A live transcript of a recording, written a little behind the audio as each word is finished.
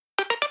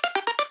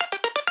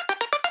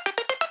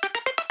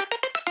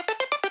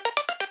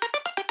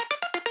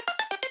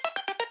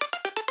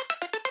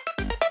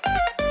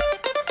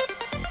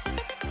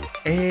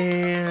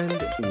And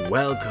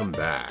welcome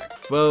back,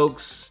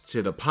 folks,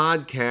 to the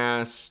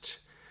podcast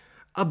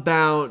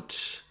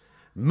about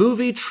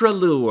movie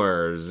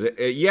trailers.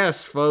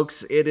 Yes,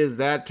 folks, it is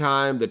that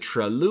time. The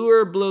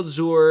Trailer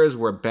Blazers.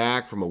 We're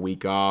back from a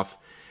week off.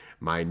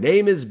 My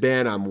name is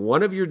Ben. I'm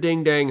one of your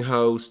ding-dang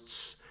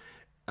hosts,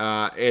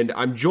 and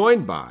I'm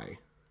joined by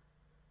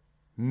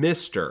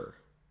Mr.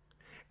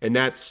 And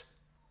that's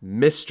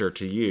Mr.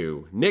 to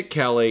you, Nick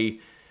Kelly.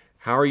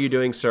 How are you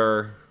doing,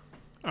 sir?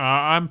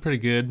 I'm pretty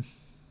good.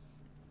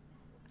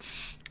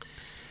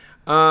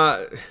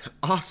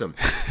 Awesome.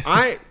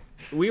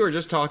 We were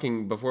just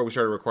talking before we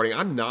started recording.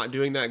 I'm not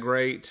doing that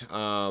great.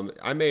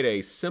 I made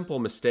a simple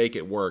mistake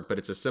at work, but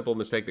it's a simple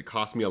mistake that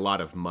cost me a lot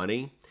of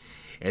money.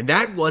 And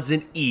that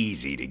wasn't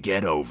easy to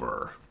get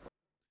over.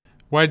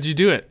 Why did you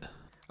do it?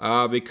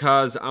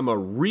 Because I'm a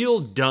real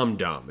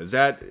dum-dum. Does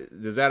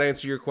that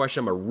answer your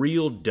question? I'm a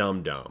real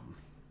dum-dum.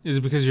 Is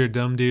it because you're a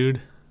dumb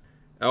dude?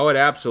 Oh, it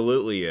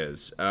absolutely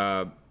is.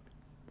 My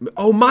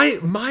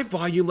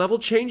volume level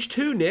changed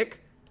too, Nick.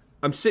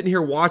 I'm sitting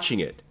here watching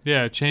it.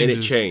 Yeah, it changes.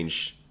 And it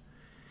changed.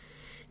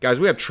 Guys,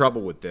 we have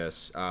trouble with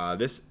this. I'm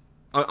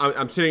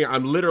sitting here,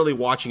 I'm literally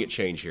watching it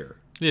change here.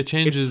 Yeah, it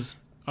changes.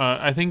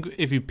 I think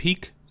if you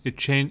peak,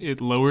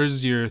 it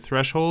lowers your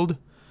threshold,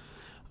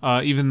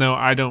 even though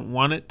I don't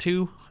want it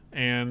to,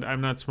 and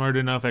I'm not smart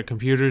enough at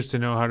computers to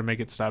know how to make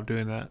it stop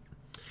doing that.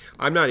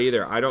 I'm not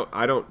either. I don't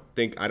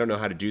know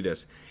how to do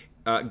this.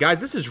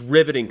 Guys, this is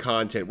riveting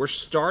content. We're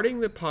starting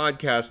the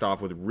podcast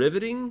off with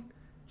riveting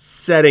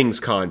settings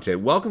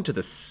content. Welcome to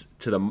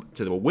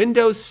the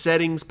Windows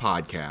Settings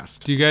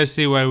Podcast. Do you guys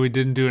see why we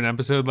didn't do an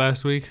episode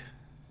last week?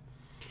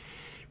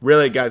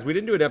 Really, guys, we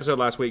didn't do an episode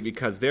last week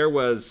because there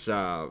was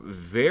hey,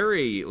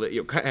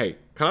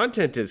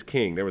 content is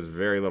king. There was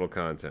very little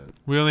content.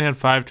 We only had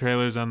 5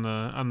 trailers on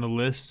the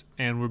list,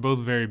 and we're both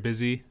very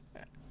busy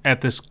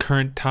at this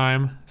current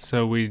time,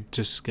 so we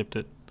just skipped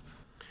it.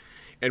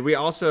 And we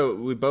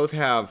both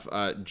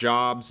have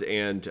jobs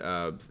and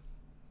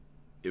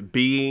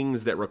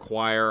beings that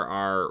require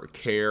our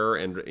care,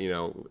 and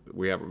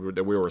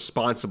that we're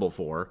responsible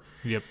for.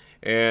 Yep.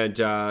 And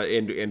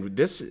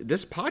this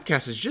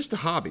podcast is just a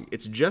hobby.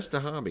 It's just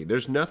a hobby.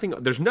 There's nothing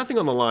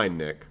on the line,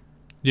 Nick.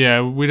 Yeah,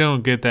 we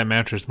don't get that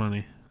mattress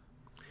money.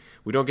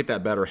 We don't get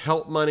that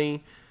BetterHelp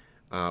money.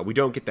 We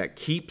don't get that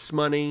Keeps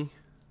money.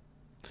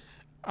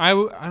 I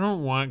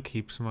don't want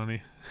Keeps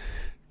money.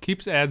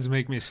 Keeps ads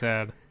make me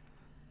sad.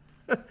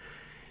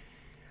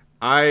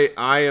 I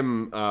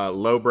am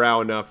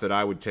lowbrow enough that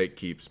I would take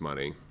Keeps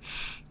money.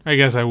 I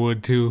guess I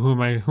would too.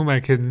 Who am I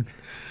kidding?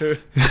 who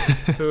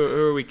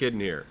are we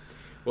kidding here?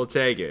 We'll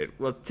take it.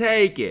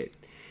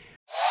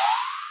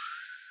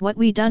 What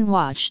we done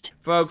watched.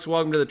 Folks,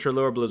 welcome to the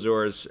Trailer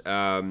Blazers.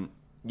 We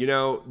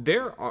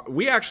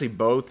actually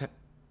both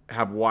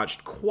have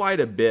watched quite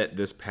a bit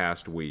this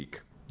past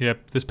week.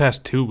 Yep, this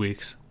past 2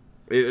 weeks.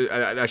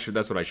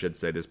 That's what I should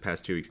say. This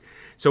past 2 weeks.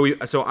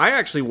 So I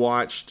actually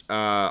watched,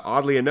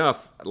 oddly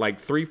enough,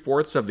 like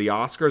 3/4 of the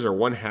Oscars or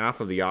 1/2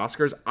 of the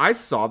Oscars. I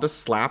saw the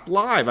Slap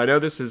live. I know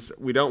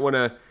we don't want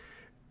to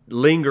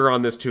linger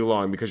on this too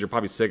long because you're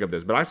probably sick of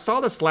this, but I saw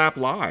the Slap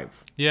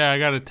live. Yeah, I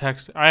got a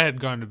text. I had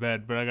gone to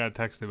bed, but I got a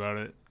text about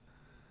it.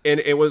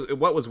 And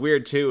what was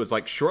weird too is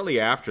like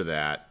shortly after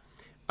that,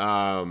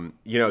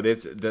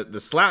 the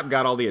slap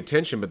got all the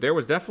attention, but there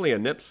was definitely a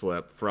nip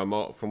slip from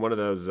one of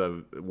those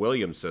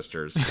Williams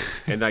sisters,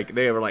 and like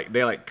they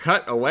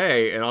cut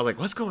away, and I was like,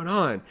 what's going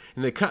on?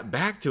 And they cut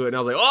back to it, and I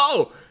was like,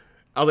 oh,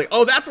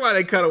 that's why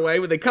they cut away,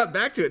 but they cut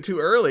back to it too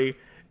early,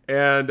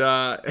 and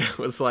it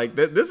was like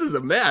this is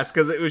a mess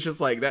because it was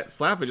just like that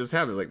slap had just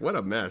happened. Like what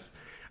a mess.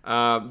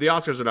 The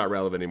Oscars are not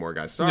relevant anymore,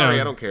 guys. Sorry,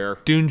 I don't care.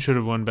 Dune should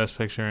have won Best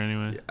Picture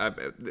anyway.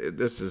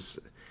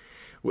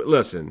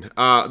 Listen,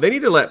 they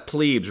need to let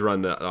plebes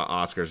run the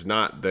Oscars,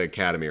 not the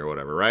Academy or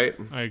whatever, right?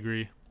 I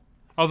agree.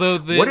 Although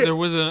there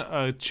was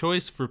a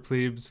choice for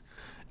plebes,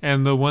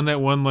 and the one that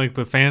won like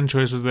the fan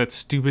choice was that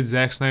stupid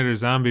Zack Snyder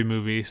zombie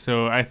movie.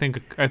 So I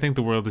think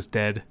the world is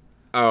dead.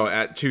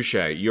 Oh, touche.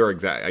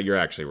 You're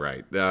actually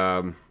right.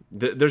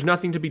 There's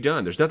nothing to be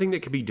done. There's nothing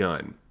that can be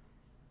done.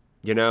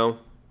 You know,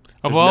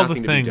 of all the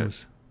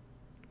things,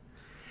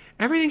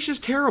 everything's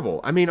just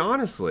terrible. I mean,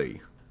 honestly.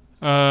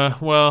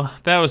 Well,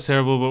 that was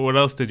terrible, but what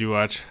else did you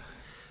watch?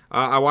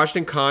 I watched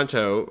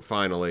Encanto,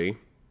 finally.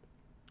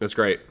 That's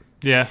great.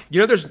 Yeah.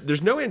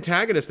 There's no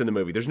antagonist in the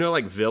movie. There's no,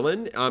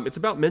 villain. It's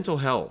about mental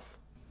health.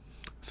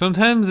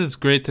 Sometimes it's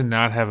great to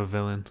not have a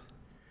villain.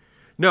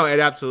 No,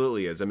 it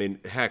absolutely is. I mean,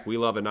 heck, we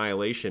love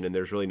Annihilation, and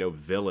there's really no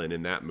villain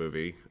in that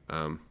movie.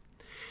 I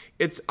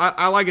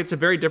like it's a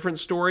very different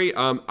story.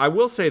 I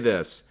will say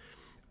this.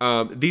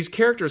 These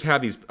characters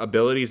have these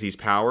abilities, these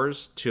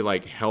powers to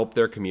help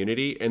their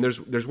community, and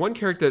there's one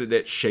character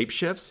that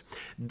shapeshifts.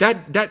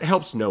 That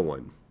helps no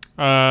one.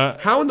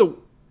 How in the?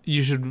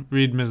 You should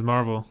read Ms.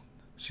 Marvel.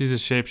 She's a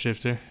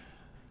shapeshifter.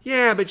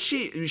 Yeah, but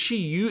she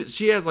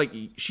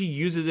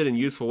uses it in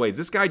useful ways.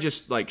 This guy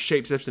just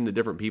shapeshifts into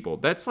different people.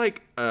 That's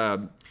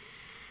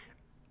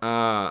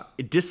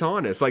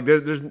dishonest.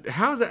 There's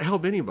how does that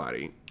help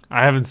anybody?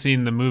 I haven't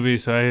seen the movie,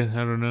 so I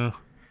don't know.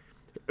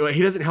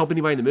 He doesn't help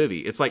anybody in the movie.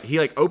 It's like he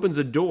like opens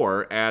a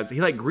door as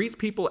he like greets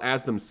people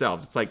as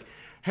themselves. It's like,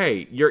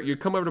 hey, you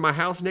come over to my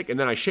house, Nick, and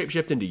then I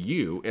shapeshift into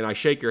you, and I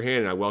shake your hand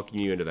and I welcome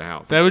you into the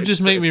house. That would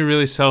just make me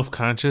really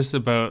self-conscious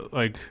about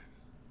like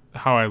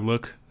how I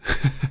look.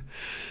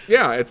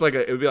 Yeah, it's like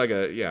it would be like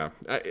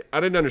I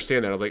didn't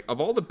understand that. I was like,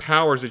 of all the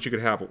powers that you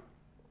could have,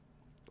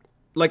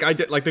 like I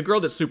did, like the girl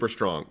that's super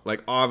strong,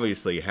 like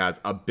obviously has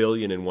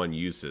 1,000,000,001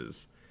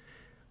 uses.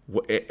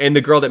 And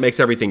the girl that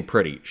makes everything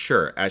pretty,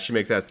 sure, as she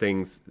makes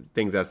things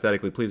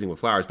aesthetically pleasing with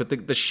flowers. But the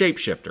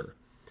shapeshifter,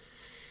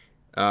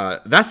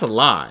 that's a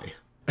lie.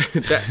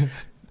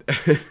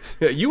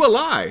 You a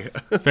lie.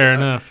 Fair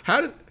enough.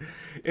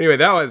 Anyway,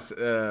 that was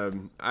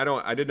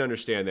I didn't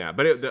understand that,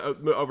 but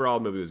the overall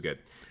movie was good.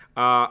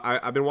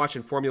 I've been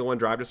watching Formula One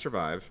Drive to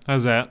Survive.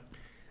 How's that?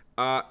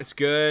 It's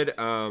good.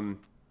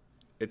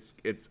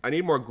 It's I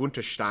need more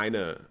Gunther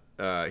Steiner.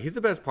 He's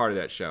the best part of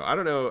that show. I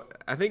don't know.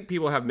 I think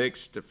people have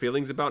mixed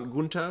feelings about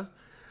Gunther,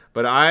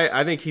 but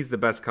I think he's the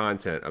best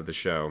content of the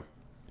show.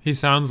 He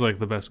sounds like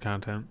the best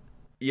content.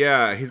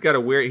 Yeah, he's got a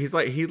weird.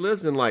 He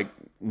lives in like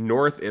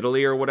North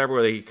Italy or whatever,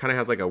 where he kind of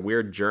has like a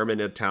weird German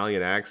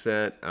Italian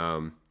accent.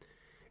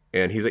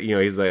 And he's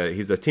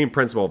the team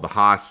principal of the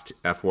Haas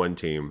F1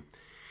 team.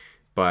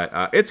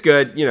 But it's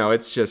good.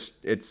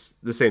 It's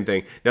the same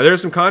thing. Now there's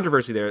some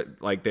controversy there.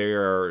 Like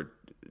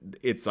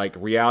it's like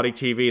reality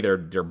TV.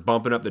 They're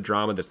bumping up the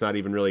drama that's not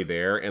even really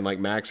there. And like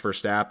Max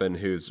Verstappen,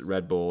 who's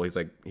Red Bull,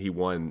 he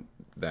won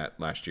that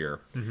last year.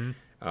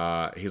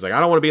 Mm-hmm. He's like, I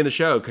don't want to be in the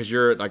show because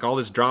you're like all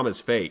this drama is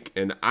fake.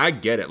 And I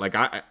get it. Like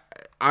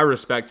I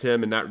respect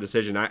him in that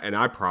decision.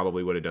 I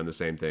probably would have done the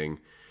same thing.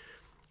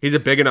 He's a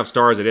big enough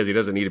star as it is. He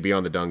doesn't need to be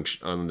on the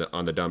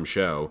dumb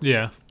show.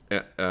 Yeah.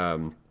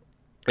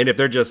 And if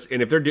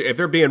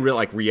they're being real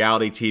like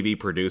reality TV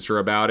producer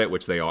about it,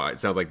 which they are, it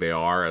sounds like they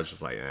are. I was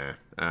just like,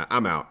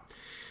 I'm out.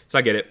 So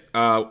I get it.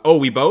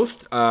 We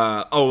both.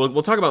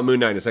 We'll talk about Moon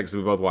Knight in a second because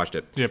we both watched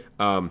it. Yep.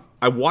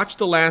 I watched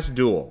The Last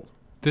Duel.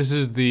 This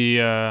is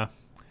the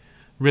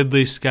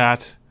Ridley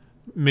Scott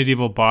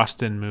medieval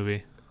Boston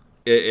movie.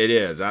 It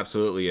is,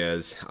 absolutely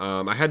is.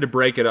 I had to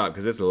break it up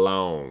because it's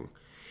long.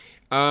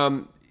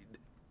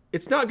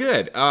 It's not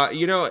good.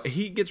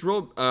 He gets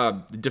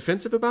real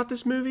defensive about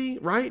this movie,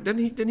 right?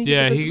 Didn't he?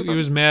 Yeah, he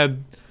was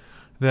mad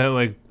that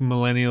like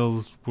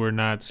millennials were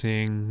not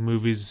seeing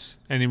movies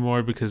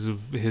anymore because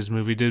of his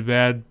movie did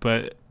bad.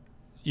 But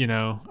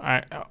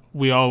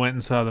we all went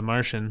and saw The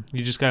Martian.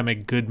 You just gotta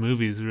make good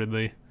movies,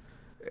 Ridley.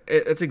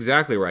 That's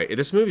exactly right.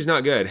 This movie's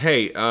not good.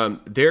 Hey,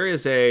 there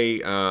is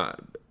a.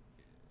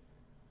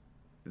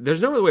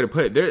 There's no other way to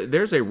put it.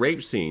 There's a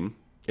rape scene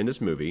in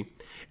this movie,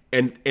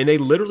 and they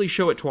literally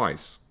show it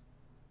twice.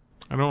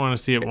 I don't want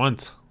to see it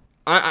once.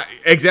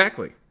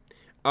 Exactly.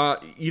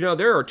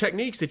 There are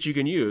techniques that you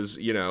can use,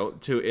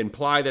 to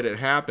imply that it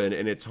happened,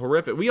 and it's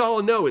horrific. We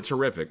all know it's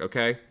horrific,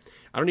 okay?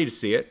 I don't need to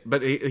see it,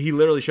 but he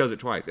literally shows it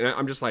twice. And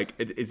I'm just like,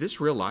 is this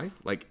real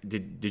life? Like,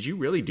 did you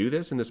really do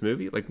this in this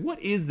movie? Like,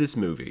 what is this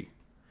movie?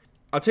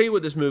 I'll tell you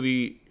what this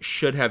movie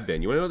should have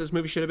been. You want to know what this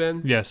movie should have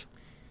been? Yes.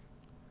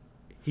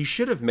 He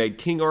should have made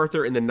King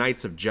Arthur and the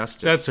Knights of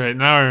Justice. That's right.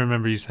 Now I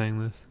remember you saying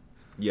this.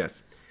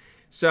 Yes.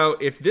 So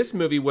if this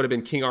movie would have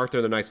been King Arthur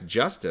and the Knights of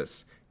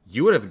Justice,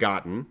 you would have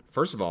gotten,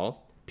 first of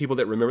all, people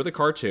that remember the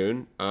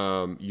cartoon,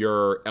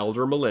 your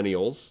elder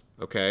millennials,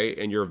 okay,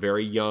 and your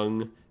very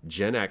young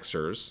Gen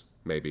Xers,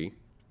 maybe.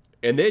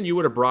 And then you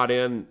would have brought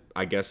in,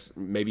 I guess,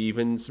 maybe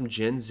even some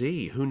Gen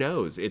Z. Who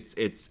knows?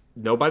 It's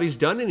nobody's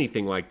done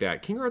anything like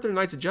that. King Arthur and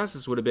the Knights of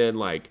Justice would have been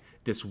like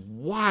this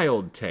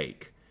wild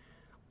take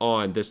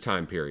on this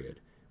time period.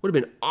 Would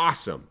have been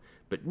awesome.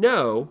 But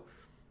no,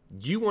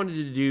 you wanted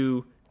to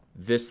do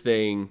this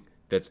thing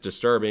that's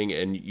disturbing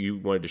and you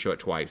wanted to show it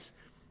twice.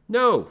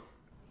 No.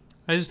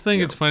 I just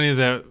think it's funny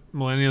that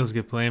millennials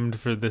get blamed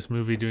for this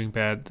movie doing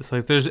bad. It's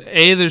like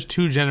there's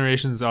two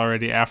generations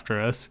already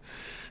after us.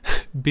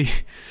 B,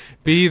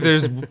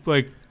 there's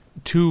like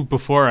two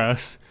before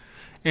us.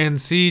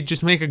 And C,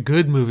 just make a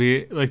good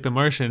movie like The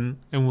Martian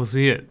and we'll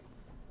see it.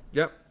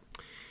 Yep.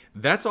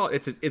 That's all.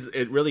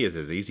 It really is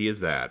as easy as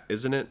that,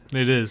 isn't it?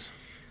 It is.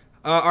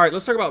 All right,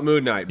 let's talk about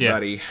Moon Knight,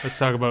 buddy. Let's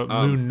talk about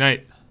Moon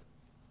Knight.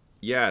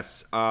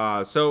 Yes.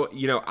 So,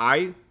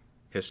 I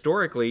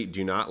historically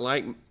do not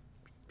like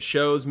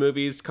shows,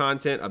 movies,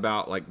 content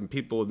about like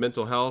people with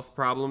mental health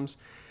problems.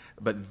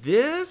 But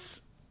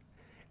this,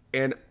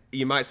 and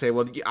you might say,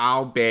 well,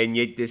 Ben,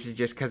 this is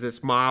just because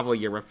it's Marvel,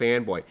 you're a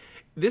fanboy.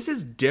 This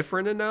is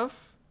different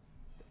enough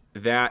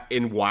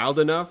and wild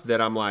enough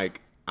that I'm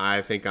like,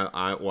 I think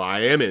I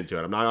am into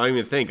it. I don't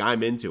even think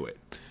I'm into it.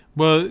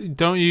 Well,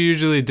 don't you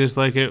usually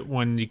dislike it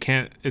when you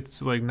can't,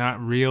 it's like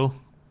not real?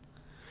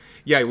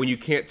 Yeah, when you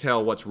can't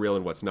tell what's real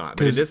and what's not.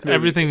 Because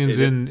everything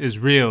is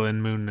real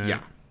in Moon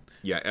Knight.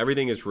 Yeah,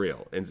 everything is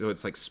real. And so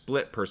it's like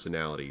split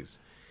personalities,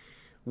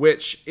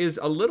 which is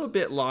a little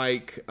bit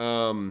like,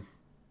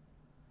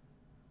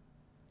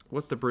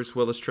 what's the Bruce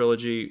Willis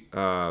trilogy?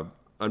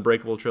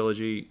 Unbreakable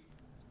trilogy?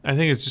 I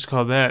think it's just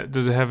called that.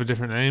 Does it have a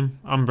different name?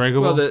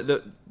 Unbreakable? Well,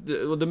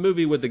 the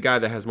movie with the guy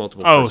that has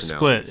multiple Oh,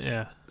 personalities. Split,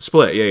 yeah.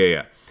 Split,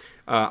 yeah.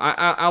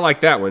 I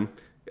like that one.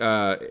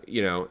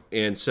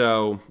 And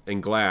so,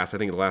 and Glass, I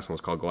think the last one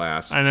was called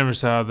Glass. I never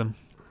saw them.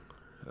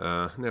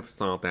 Never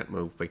saw that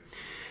movie.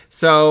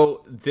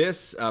 So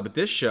but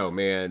this show,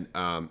 man,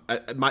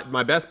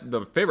 my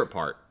favorite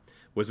part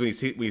was when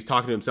he's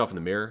talking to himself in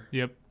the mirror.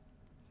 Yep.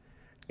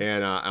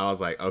 And I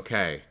was like,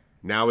 okay,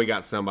 now we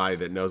got somebody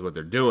that knows what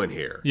they're doing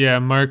here. Yeah,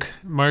 Mark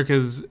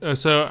is...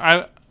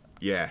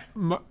 Yeah.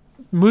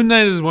 Moon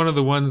Knight is one of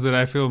the ones that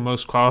I feel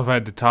most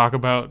qualified to talk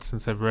about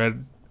since I've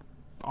read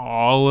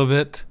all of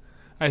it,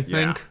 I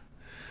think.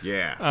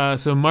 Yeah.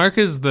 So Mark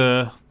is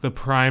the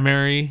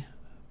primary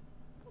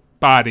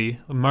body.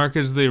 Mark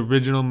is the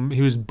original.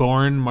 He was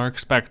born Mark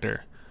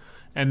Spector.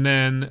 And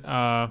then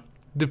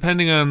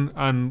depending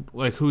on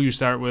like who you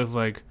start with,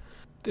 like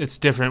it's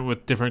different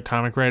with different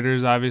comic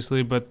writers,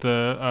 obviously, but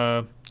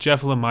the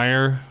Jeff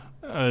Lemire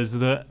is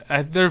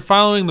they're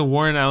following the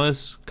Warren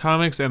Ellis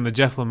comics and the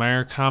Jeff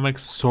Lemire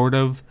comics sort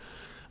of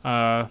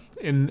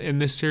in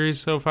this series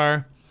so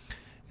far.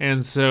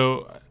 And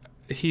so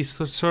he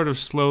sort of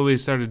slowly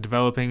started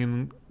developing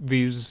in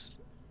these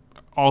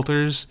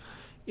alters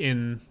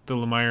in the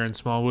Lemire and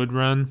Smallwood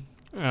run.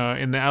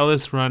 In the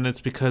Ellis run,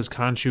 it's because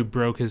Khonshu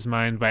broke his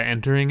mind by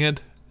entering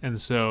it,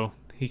 and so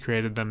he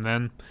created them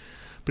then.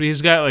 But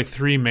he's got like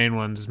three main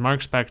ones: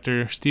 Mark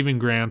Spector, Stephen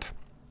Grant,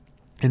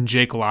 and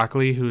Jake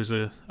Lockley, who's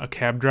a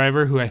cab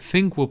driver who I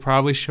think will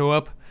probably show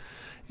up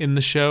in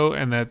the show,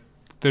 and that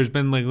there's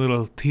been like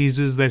little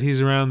teases that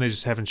he's around. They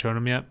just haven't shown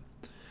him yet.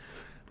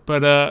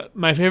 But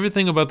my favorite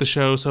thing about the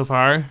show so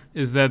far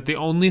is that the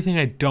only thing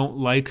I don't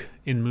like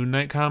in Moon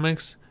Knight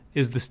comics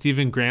is the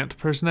Stephen Grant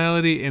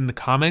personality in the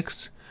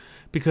comics.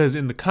 Because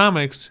in the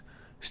comics,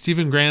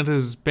 Stephen Grant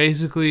is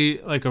basically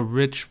like a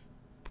rich,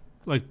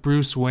 like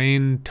Bruce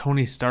Wayne,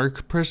 Tony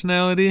Stark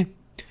personality.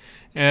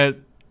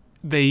 And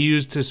they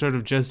use to sort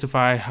of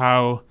justify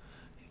how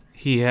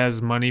he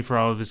has money for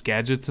all of his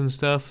gadgets and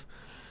stuff.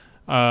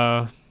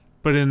 But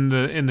in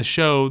the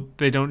show,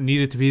 they don't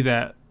need it to be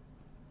that.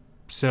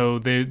 So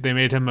they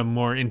made him a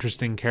more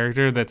interesting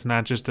character that's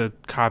not just a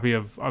copy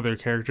of other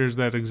characters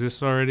that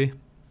exist already.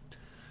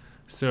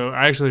 So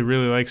I actually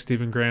really like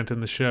Stephen Grant in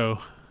the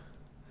show.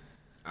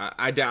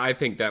 I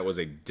think that was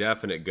a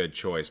definite good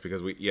choice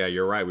because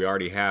you're right. We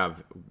already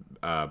have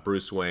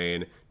Bruce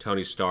Wayne,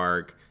 Tony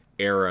Stark,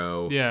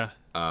 Arrow,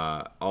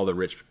 all the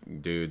rich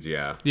dudes.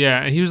 Yeah,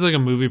 and he was like a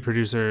movie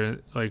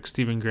producer, like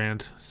Stephen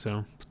Grant.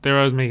 So they were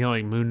always making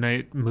like Moon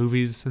Knight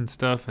movies and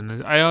stuff,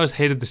 and I always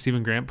hated the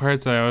Stephen Grant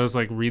parts. I always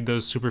like read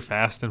those super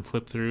fast and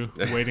flip through,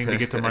 waiting to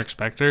get to Mark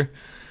Spector.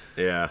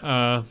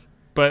 Yeah.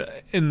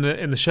 But in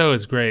the show,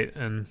 it's great,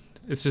 and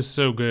it's just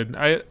so good.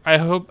 I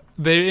hope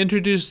they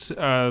introduced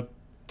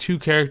two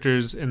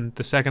characters in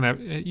the second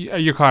episode.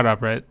 You're caught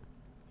up, right?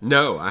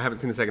 No, I haven't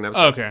seen the second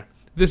episode. Okay.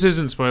 This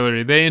isn't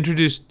spoilery. They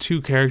introduced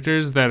two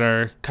characters that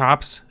are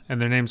cops,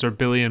 and their names are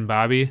Billy and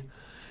Bobby.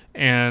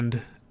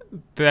 And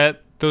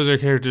those are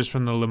characters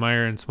from the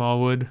Lemire and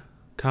Smallwood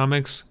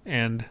comics,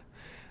 and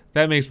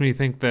that makes me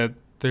think that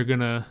they're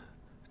going to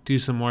do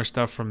some more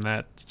stuff from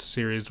that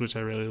series, which I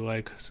really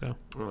like. So.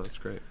 Oh, that's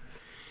great.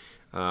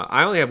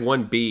 I only have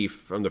one beef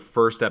from the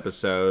first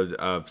episode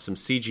of some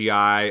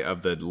CGI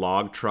of the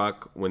log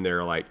truck when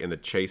they're like in the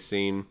chase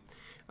scene.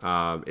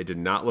 It did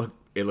not look.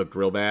 It looked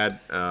real bad.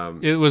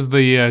 It was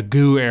the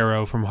goo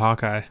arrow from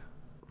Hawkeye.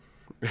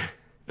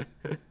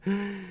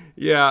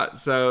 Yeah.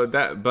 So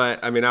that,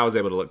 but I mean, I was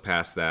able to look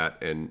past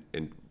that and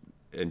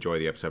enjoy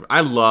the episode.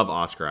 I love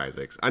Oscar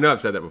Isaacs. I know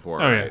I've said that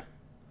before. Oh right?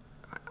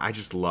 yeah. I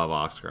just love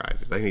Oscar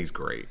Isaacs. I think he's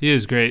great. He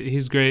is great.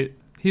 He's great.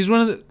 He's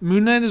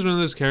Moon Knight is one of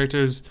those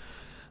characters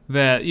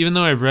that even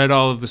though I've read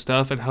all of the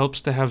stuff, it helps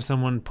to have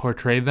someone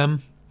portray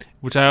them,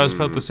 which I always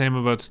felt the same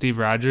about Steve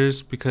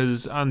Rogers,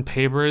 because on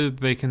paper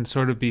they can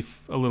sort of be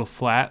a little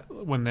flat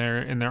when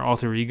they're in their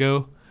alter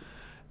ego,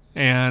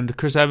 and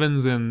Chris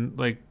Evans and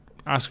like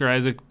Oscar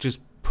Isaac just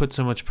put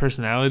so much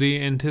personality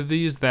into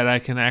these that I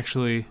can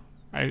actually,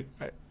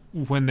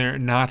 when they're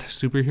not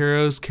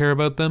superheroes, care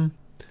about them.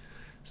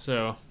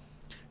 So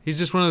he's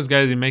just one of those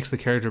guys who makes the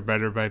character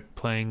better by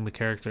playing the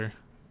character.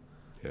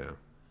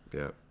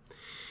 Yeah.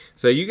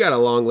 So you got a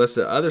long list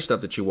of other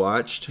stuff that you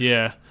watched.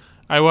 Yeah.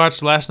 I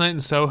watched Last Night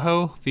in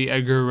Soho, the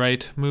Edgar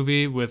Wright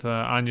movie with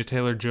Anya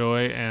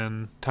Taylor-Joy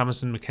and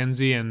Thomasin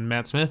McKenzie and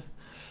Matt Smith.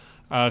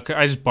 I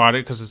just bought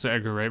it because it's an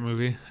Edgar Wright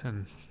movie,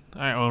 and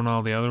I own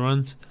all the other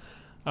ones.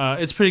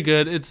 It's pretty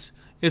good. It's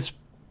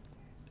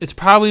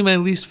probably my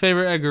least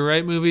favorite Edgar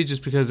Wright movie,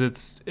 just because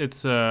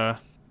it's a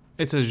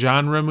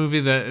genre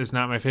movie that is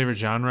not my favorite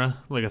genre,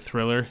 like a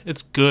thriller.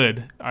 It's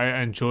good. I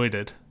enjoyed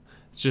it.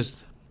 It's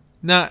just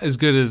not as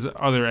good as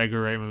other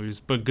Edgar Wright movies,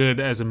 but good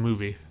as a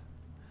movie.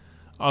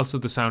 Also,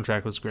 the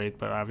soundtrack was great,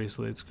 but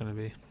obviously it's going to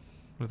be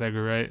with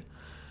Edgar Wright.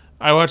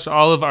 I watched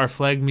all of Our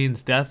Flag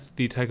Means Death,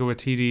 the Taika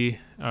Waititi,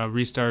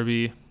 Rhys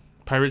Darby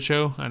pirate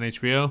show on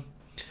HBO.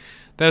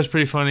 That was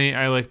pretty funny.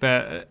 I like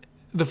that.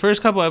 the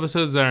first couple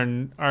episodes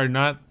are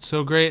not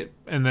so great,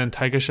 and then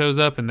Taika shows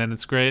up, and then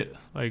it's great.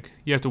 Like,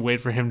 you have to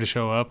wait for him to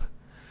show up,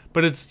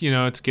 but it's,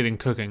 it's getting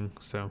cooking.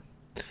 So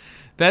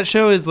that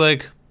show is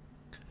like,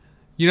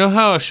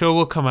 how a show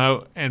will come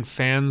out and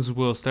fans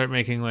will start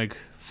making like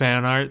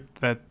fan art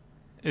that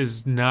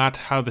is not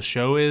how the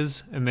show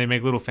is, and they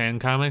make little fan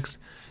comics.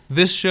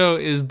 This show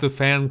is the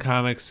fan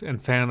comics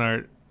and fan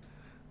art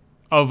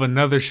of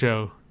another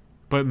show,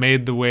 but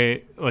made the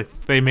way, like,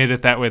 they made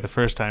it that way the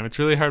first time. It's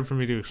really hard for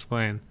me to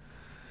explain.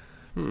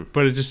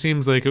 But it just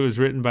seems like it was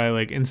written by,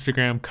 like,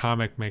 Instagram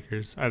comic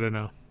makers. I don't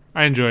know.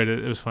 I enjoyed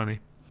it. It was funny.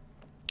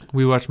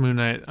 We watched Moon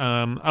Knight.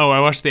 I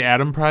watched The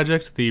Adam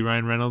Project, the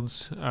Ryan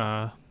Reynolds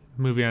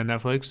movie on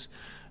Netflix.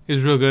 It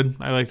was real good.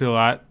 I liked it a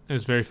lot. It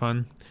was very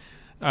fun.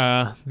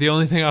 The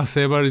only thing I'll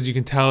say about it is you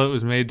can tell it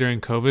was made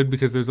during COVID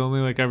because there's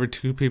only, like, ever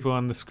 2 people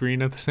on the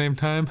screen at the same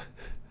time.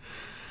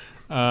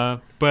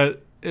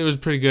 But it was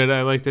pretty good.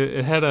 I liked it.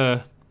 It had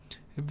a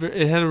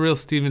real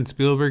Steven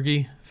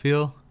Spielberg-y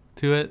feel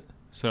to it,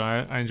 so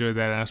I enjoyed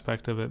that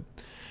aspect of it.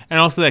 And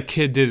also that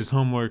kid did his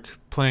homework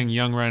playing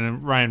young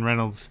Ryan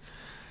Reynolds.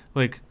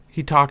 Like,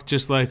 he talked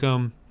just like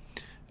him.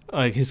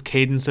 Like, his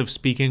cadence of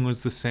speaking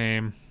was the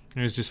same.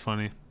 It was just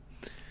funny.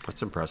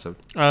 That's impressive.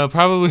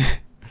 Probably.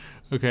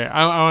 Okay,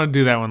 I want to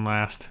do that one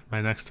last.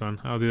 My next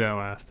one. I'll do that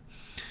last.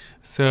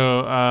 So,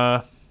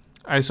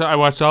 I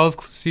watched all of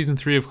season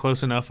 3 of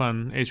Close Enough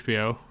on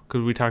HBO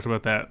because we talked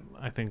about that,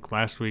 I think,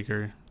 last week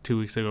or 2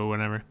 weeks ago,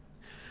 whenever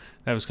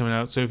that was coming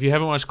out. So if you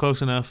haven't watched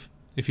Close Enough,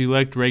 if you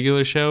liked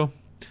regular show,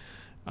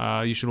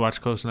 you should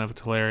watch Close Enough.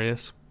 It's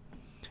hilarious.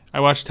 I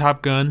watched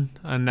Top Gun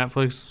on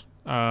Netflix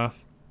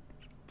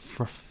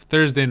for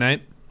Thursday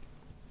night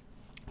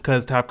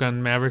because Top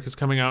Gun Maverick is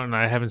coming out, and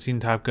I haven't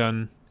seen Top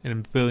Gun in a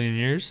billion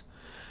years.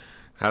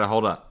 How'd it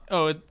hold up?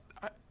 Oh,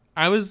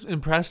 I was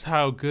impressed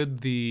how good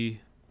the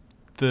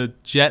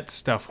jet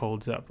stuff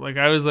holds up. Like,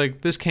 I was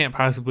like, this can't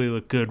possibly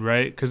look good,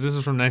 right? Because this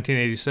is from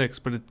 1986,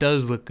 but it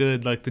does look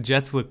good. Like, the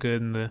jets look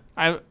good, and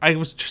I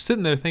was just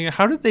sitting there thinking,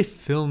 how did they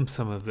film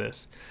some of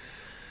this?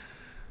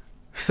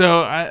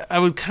 So I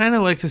would kind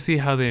of like to see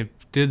how they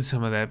did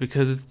some of that,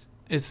 because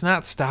it's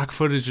not stock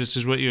footage, which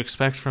is what you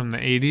expect from the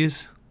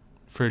 80s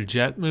for a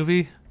jet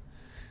movie.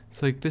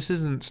 It's like, this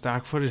isn't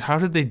stock footage. How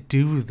did they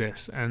do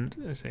this? And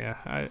so,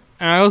 yeah,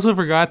 I also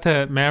forgot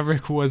that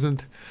Maverick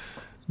wasn't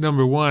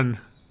number 1.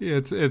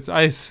 It's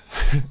Ice.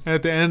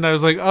 At the end, I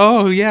was like,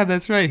 oh, yeah,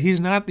 that's right. He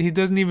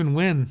doesn't even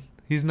win.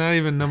 He's not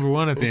even number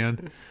 1 at the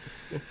end.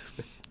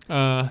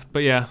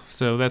 But yeah,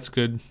 so that's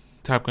good.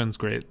 Top Gun's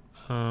great.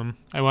 I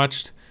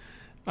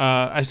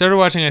started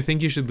watching I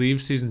Think You Should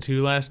Leave Season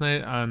 2 last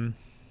night on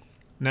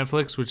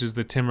Netflix, which is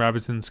the Tim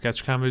Robinson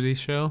sketch comedy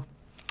show.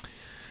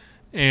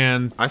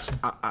 And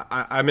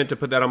I meant to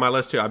put that on my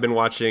list too.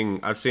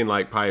 I've seen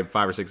like probably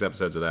 5 or 6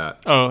 episodes of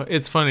that. Oh,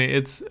 it's funny.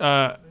 It's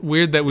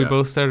weird that we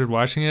both started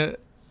watching it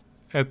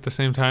at the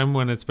same time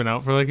when it's been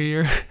out for like a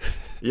year.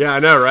 Yeah, I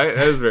know, right?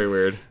 That is very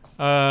weird.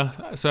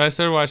 So I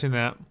started watching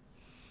that.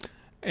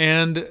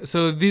 And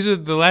so these are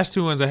the last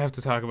 2 ones I have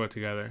to talk about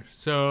together.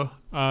 So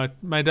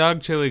my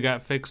dog Chili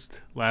got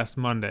fixed last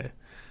Monday.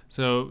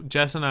 So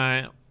Jess and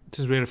I,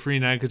 since we had a free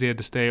night because he had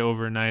to stay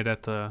overnight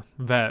at the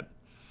vet,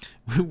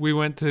 we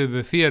went to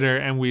the theater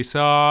and we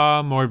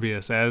saw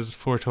Morbius, as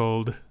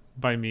foretold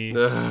by me.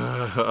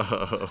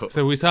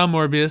 So we saw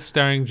Morbius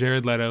starring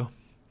Jared Leto.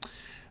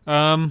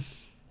 I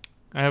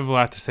have a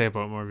lot to say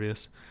about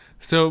Morbius.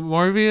 So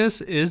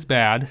Morbius is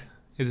bad.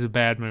 It is a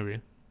bad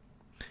movie.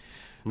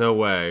 No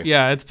way.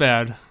 Yeah, it's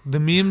bad. The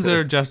memes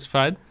are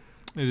justified.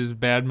 It is a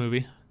bad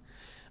movie.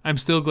 I'm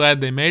still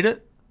glad they made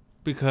it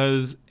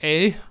because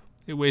A,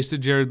 it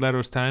wasted Jared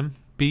Leto's time.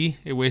 B,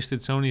 it wasted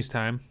Sony's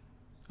time.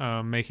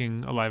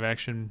 Making a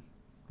live-action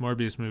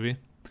Morbius movie.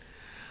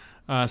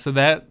 So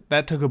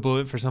that took a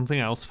bullet for something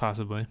else,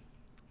 possibly.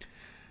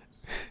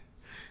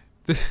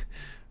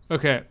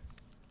 Okay,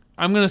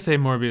 I'm going to say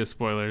Morbius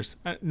spoilers.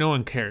 No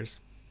one cares.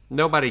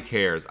 Nobody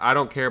cares. I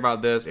don't care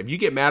about this. If you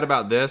get mad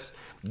about this,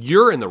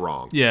 you're in the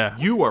wrong. Yeah.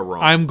 You are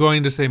wrong. I'm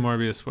going to say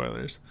Morbius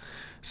spoilers.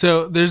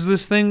 So there's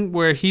this thing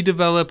where he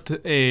developed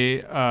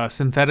a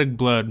synthetic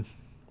blood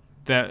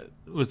that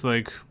was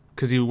like,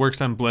 because he works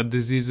on blood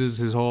diseases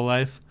his whole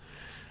life.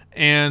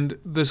 And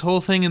this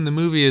whole thing in the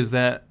movie is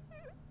that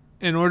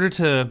in order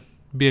to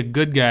be a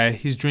good guy,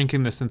 he's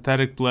drinking the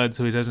synthetic blood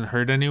so he doesn't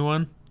hurt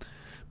anyone.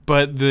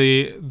 But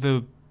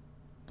the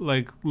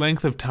like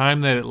length of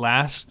time that it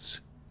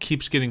lasts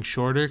keeps getting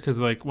shorter because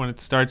like when it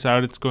starts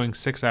out it's going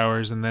 6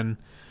 hours and then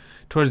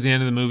towards the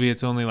end of the movie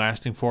it's only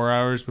lasting 4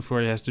 hours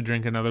before he has to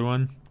drink another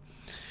one.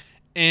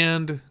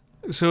 And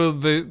so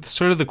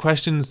the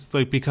questions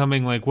like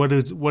becoming like what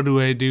do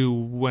I do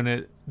when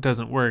it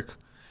doesn't work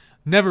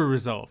never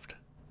resolved.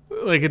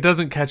 Like, it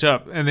doesn't catch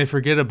up, and they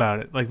forget about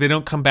it. Like, they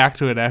don't come back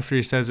to it after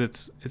he says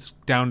it's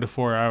down to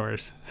 4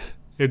 hours.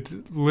 It's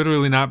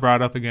literally not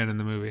brought up again in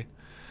the movie.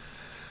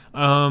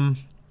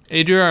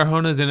 Adria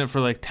Arjona's in it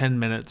for, like, 10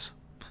 minutes.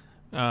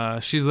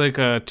 She's like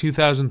a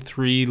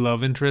 2003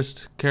 love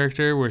interest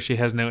character where she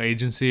has no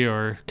agency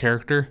or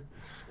character.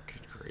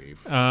 Good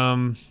grief.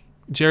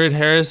 Jared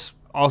Harris,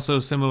 also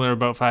similar,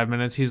 about 5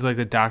 minutes. He's like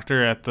the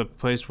doctor at the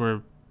place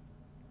where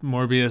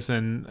Morbius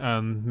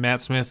and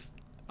Matt Smith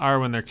are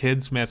when they're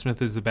kids. Matt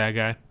Smith is the bad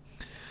guy.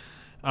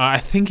 I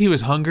think he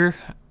was Hunger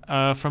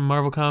from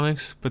Marvel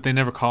Comics, but they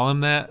never call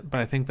him that. But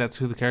I think that's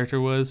who the character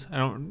was. I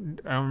don't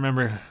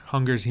remember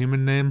Hunger's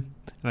human name,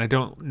 and I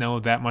don't know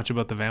that much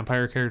about the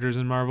vampire characters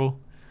in Marvel.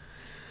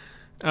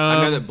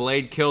 I know that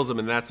Blade kills him,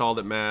 and that's all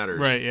that matters.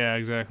 Right? Yeah,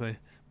 exactly.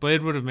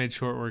 Blade would have made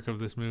short work of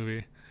this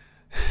movie.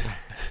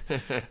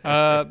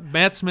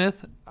 Matt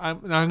Smith. I'm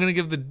going to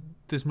give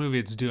this movie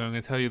its due. I'm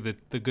going to tell you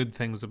the good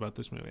things about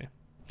this movie.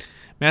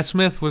 Matt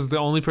Smith was the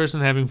only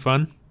person having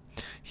fun.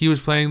 He was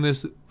playing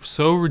this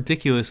so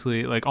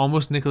ridiculously, like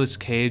almost Nicolas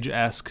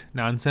Cage-esque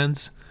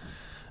nonsense.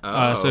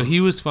 So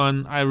he was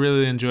fun. I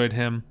really enjoyed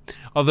him.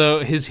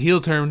 Although his heel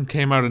turn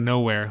came out of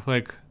nowhere.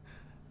 Like,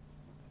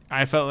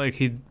 I felt like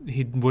he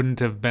wouldn't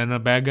have been a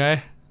bad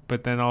guy,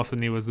 but then all of a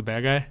sudden he was the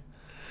bad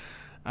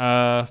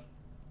guy.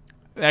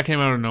 That came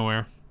out of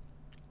nowhere.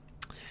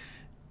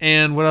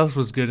 And what else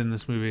was good in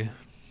this movie?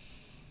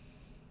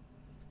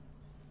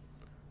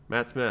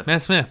 Matt Smith.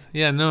 Matt Smith.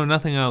 Yeah, no,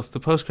 nothing else. The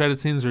post-credit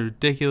scenes are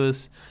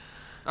ridiculous.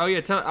 Oh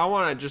yeah, I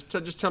want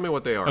to just tell me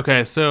what they are.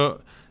 Okay,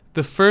 so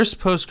the first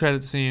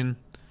post-credit scene,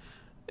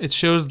 it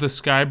shows the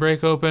sky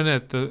break open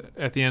at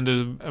the end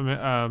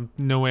of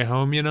No Way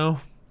Home, you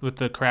know, with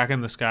the crack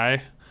in the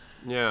sky.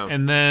 Yeah.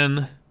 And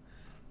then,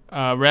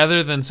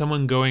 rather than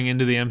someone going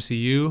into the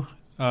MCU,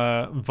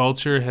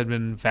 Vulture had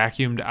been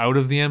vacuumed out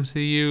of the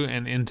MCU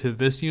and into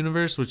this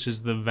universe, which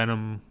is the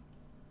Venom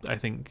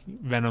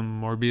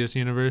Morbius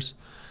universe.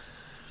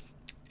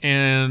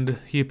 And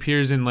he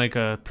appears in like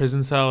a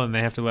prison cell, and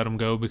they have to let him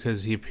go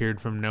because he appeared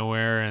from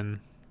nowhere and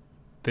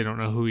they don't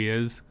know who he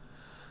is.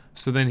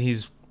 So then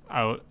he's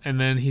out,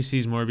 and then he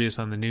sees Morbius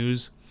on the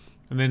news,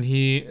 and then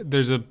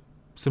there's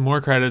some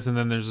more credits, and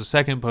then there's a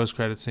second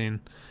post-credit scene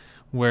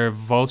where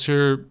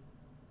Vulture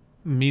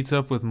meets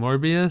up with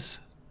Morbius,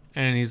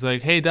 and he's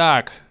like, "Hey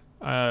Doc,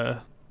 I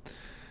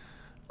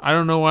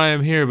don't know why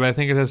I'm here, but I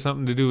think it has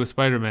something to do with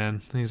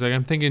Spider-Man." And he's like,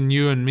 "I'm thinking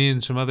you and me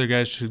and some other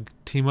guys should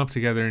team up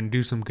together and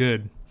do some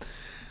good."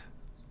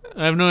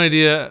 I have no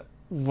idea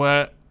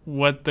what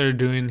they're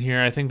doing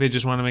here. I think they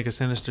just want to make a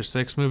Sinister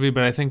Six movie,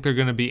 but I think they're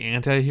going to be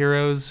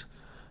anti-heroes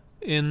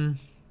in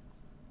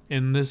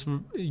this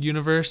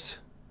universe.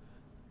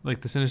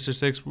 Like the Sinister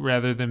Six,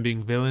 rather than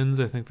being villains,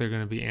 I think they're going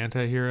to be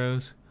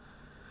anti-heroes.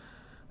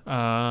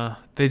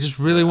 They just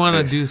really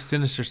want to do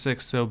Sinister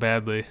Six so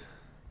badly.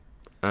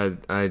 I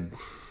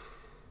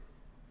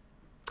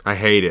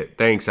hate it.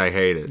 Thanks, I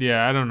hate it.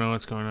 Yeah, I don't know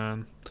what's going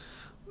on.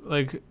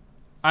 Like,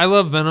 I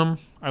love Venom.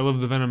 I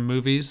love the Venom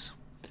movies.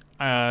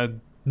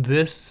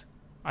 This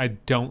I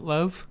don't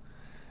love,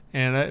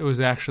 and it was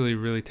actually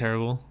really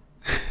terrible.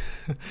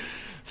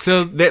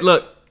 So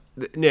Look,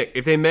 Nick,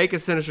 if they make a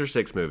Sinister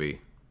Six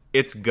movie,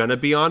 it's gonna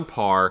be on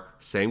par,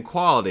 same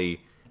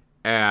quality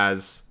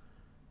as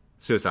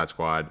Suicide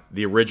Squad,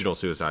 the original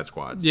Suicide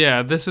Squads.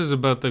 yeah, this is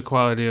about the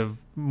quality of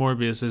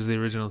Morbius as the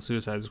original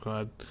Suicide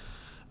Squad.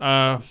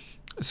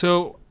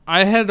 So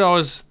I had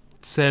always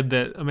said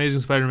that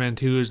Amazing Spider-Man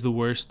 2 is the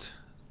worst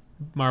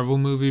Marvel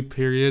movie,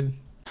 period.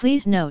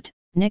 Please note,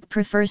 Nick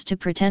prefers to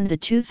pretend the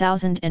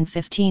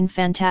 2015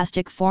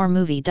 Fantastic Four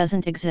movie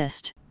doesn't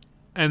exist.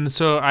 And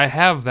so I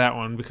have that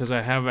one because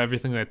I have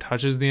everything that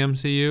touches the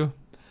MCU.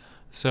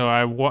 So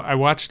I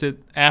watched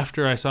it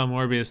after I saw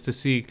Morbius to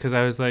see, because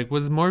I was like,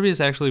 was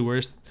Morbius actually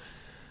worse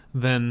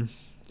than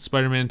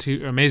Spider-Man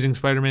 2, Amazing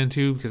Spider-Man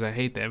 2? Because I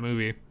hate that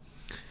movie.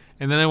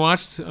 And then I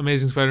watched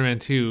Amazing Spider-Man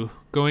 2,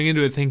 going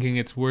into it thinking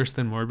it's worse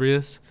than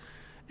Morbius,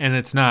 and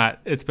it's not.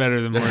 It's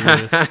better than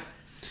Morbius.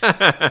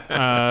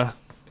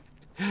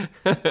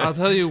 I'll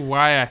tell you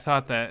why I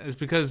thought that. It's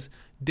because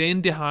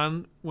Dane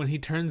DeHaan, when he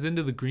turns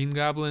into the Green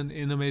Goblin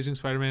in Amazing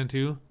Spider-Man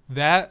 2,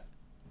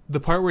 the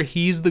part where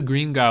he's the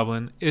Green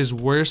Goblin is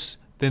worse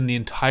than the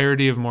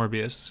entirety of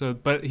Morbius.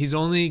 But he's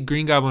only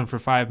Green Goblin for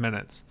 5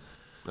 minutes.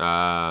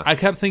 I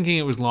kept thinking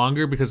it was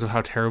longer because of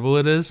how terrible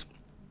it is.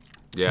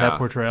 Yeah. That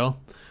portrayal.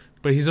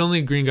 But he's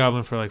only Green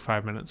Goblin for like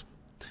 5 minutes.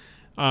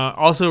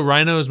 Also,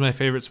 Rhino is my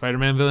favorite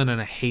Spider-Man villain,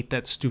 and I hate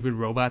that stupid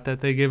robot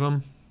that they give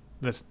him.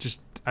 That's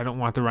just, I don't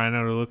want the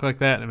Rhino to look like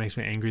that, and it makes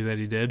me angry that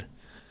he did.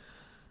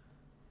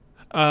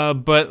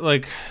 But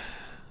like,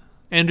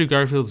 Andrew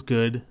Garfield's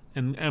good,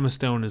 and Emma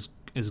Stone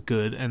is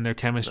good, and their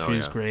chemistry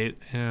is great.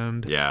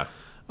 And yeah,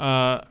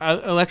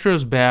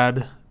 Electro's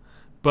bad,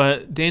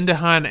 but Dane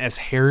DeHaan as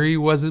Harry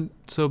wasn't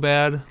so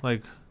bad.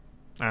 Like,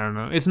 I don't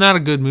know. It's not a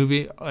good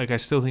movie. Like, I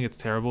still think it's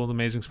terrible, The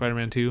Amazing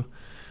Spider-Man 2.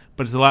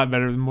 But it's a lot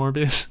better than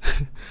Morbius.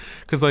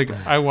 Because, like,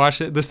 I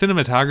watched it. The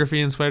cinematography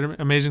in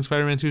Amazing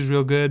Spider-Man 2 is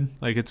real good.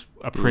 Like, it's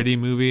a pretty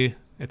movie.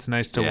 It's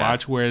nice to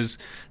watch. Whereas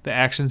the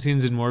action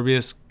scenes in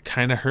Morbius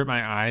kind of hurt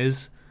my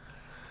eyes.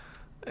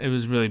 It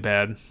was really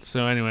bad.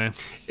 So, anyway.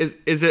 Is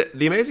it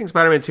The Amazing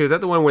Spider-Man 2? Is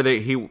that the one where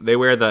they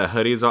wear the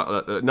hoodies,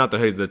 not the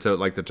hoodies,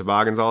 like the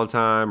toboggans all the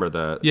time? Or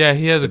the Yeah,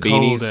 he has a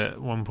beanies? cold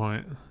at one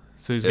point.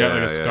 So he's got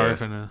like a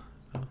scarf and a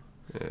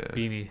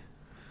beanie.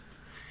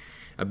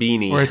 a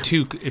beanie. Or a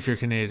toque if you're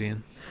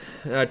Canadian.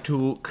 A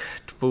toque.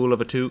 Fool of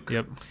a toque.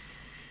 Yep.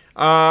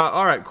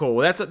 All right, cool.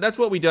 Well, that's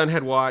what we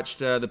had watched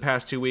the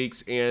past 2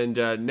 weeks, and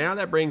now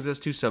that brings us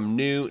to some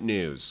new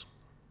news.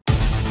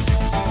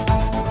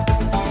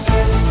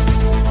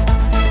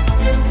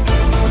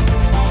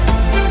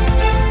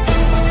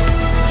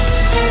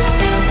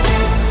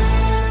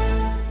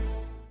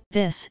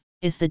 This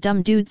is the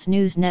Dumb Dudes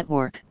News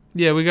Network.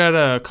 Yeah, we got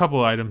a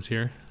couple items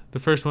here. The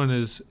first one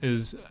is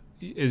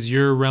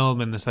your realm,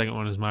 and the second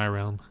one is my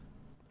realm.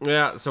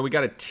 Yeah, so we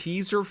got a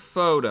teaser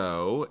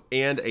photo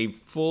and a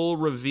full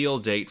reveal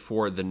date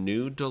for the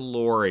new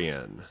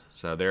DeLorean.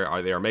 So they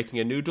are making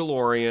a new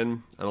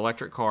DeLorean, an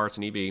electric car, it's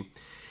an EV,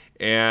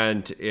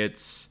 and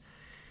it's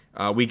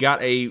we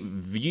got a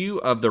view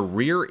of the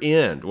rear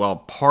end, well,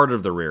 part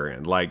of the rear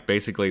end, like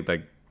basically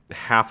like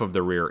half of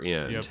the rear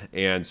end. Yep.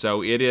 And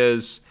so it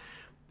is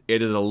a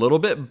little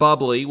bit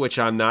bubbly, which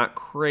I'm not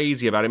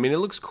crazy about. I mean, it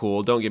looks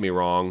cool, don't get me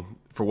wrong,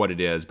 for what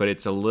it is, but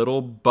it's a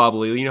little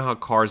bubbly. You know how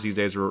cars these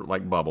days are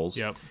like bubbles.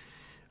 Yep.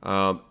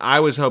 I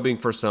was hoping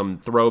for some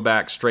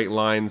throwback straight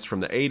lines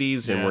from the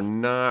 80s, and Yeah. we're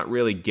not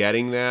really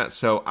getting that.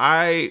 So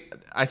I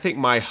think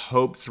my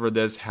hopes for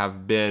this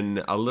have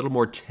been a little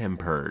more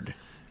tempered.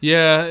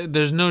 Yeah,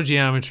 there's no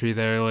geometry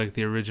there like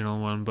the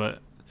original one, but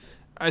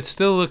it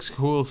still looks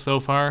cool so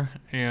far,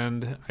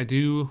 and I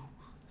do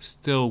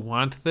still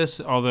want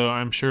this, although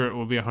I'm sure it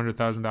will be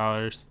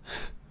 $100,000.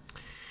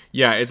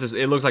 Yeah, it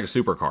looks like a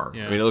supercar.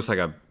 Yeah. I mean, it looks like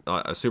a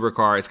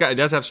supercar. It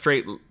does have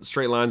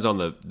straight lines on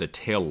the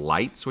tail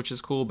lights, which is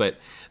cool, but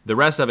the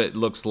rest of it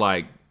looks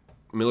like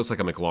a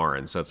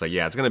McLaren. So it's like,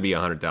 yeah, it's going to be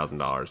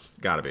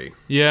 $100,000. Got to be.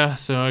 Yeah,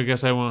 so I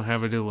guess I won't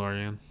have a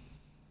DeLorean.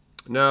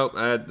 No,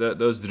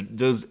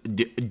 those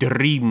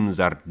dreams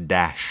are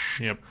dashed.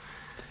 Yep.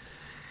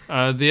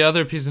 The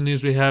other piece of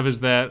news we have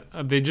is that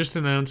they just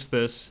announced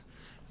this.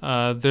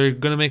 They're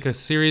going to make a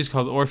series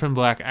called Orphan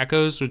Black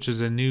Echoes, which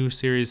is a new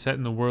series set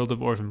in the world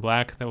of Orphan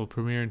Black that will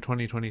premiere in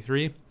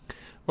 2023.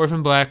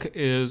 Orphan Black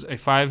is a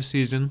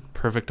 5-season,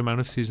 perfect amount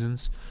of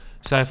seasons,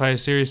 sci-fi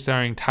series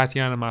starring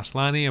Tatiana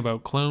Maslany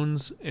about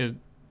clones. It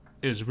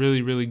is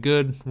really, really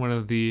good. One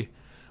of the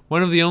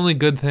only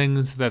good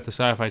things that the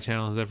Sci-Fi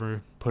Channel has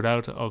ever put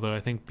out, although I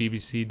think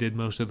BBC did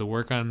most of the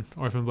work on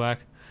Orphan Black.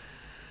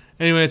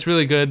 Anyway, it's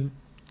really good.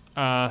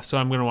 So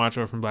I'm going to watch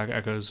Orphan Black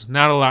Echoes.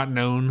 Not a lot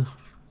known,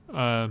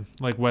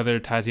 like whether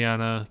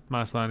Tatiana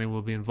Maslany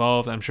will be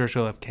involved. I'm sure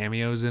she'll have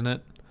cameos in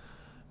it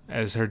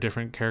as her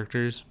different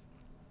characters.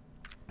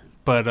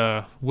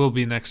 But we'll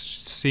be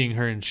next seeing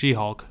her in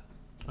She-Hulk.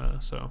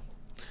 So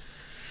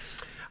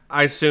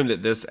I assume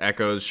that this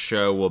Echoes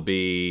show will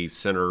be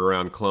centered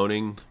around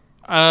cloning.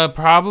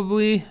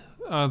 probably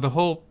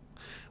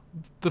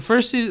the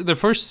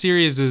first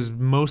series is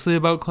mostly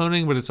about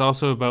cloning, but it's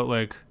also about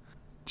like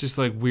just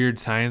like weird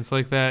science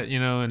like that,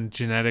 and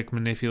genetic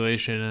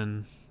manipulation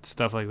and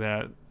stuff like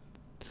that.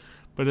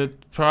 But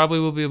it probably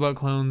will be about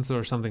clones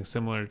or something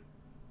similar,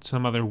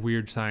 some other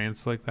weird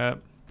science like that.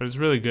 But it's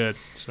really good.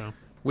 So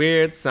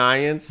Weird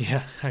science.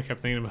 yeah, I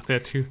kept thinking about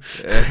that too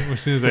as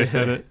soon as I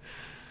said it.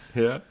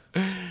 Yeah.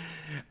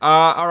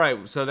 All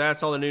right, so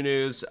that's all the new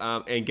news.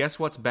 And guess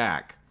what's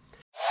back?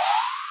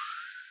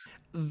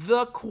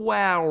 The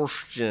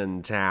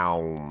Question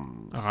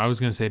Towns. Oh, I was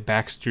gonna say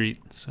Backstreet,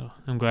 so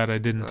I'm glad I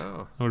didn't.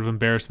 Oh. I would have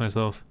embarrassed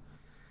myself.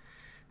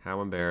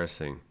 How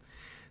embarrassing.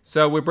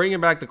 So we're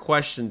bringing back the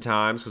question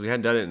times because we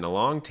hadn't done it in a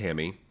long,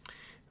 Tammy.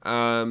 We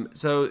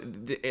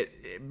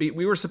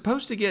were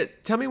supposed to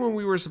get... Tell me when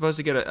we were supposed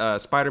to get a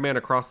Spider-Man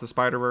Across the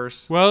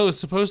Spider-Verse. Well, it was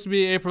supposed to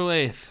be April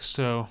 8th,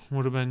 so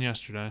would have been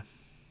yesterday.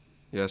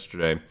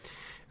 Yesterday,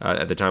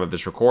 at the time of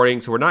this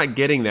recording. So we're not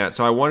getting that.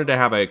 So I wanted to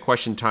have a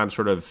question time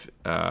sort of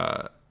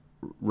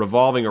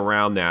revolving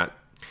around that.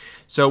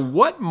 So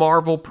what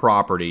Marvel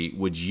property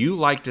would you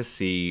like to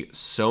see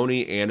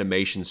Sony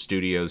Animation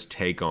Studios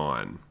take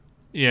on?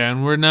 Yeah,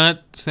 and we're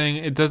not saying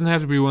it doesn't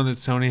have to be one that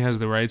Sony has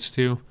the rights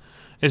to.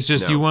 It's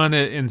just you want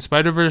it in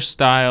Spider-Verse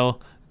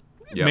style,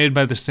 made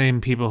by the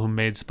same people who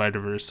made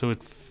Spider-Verse, so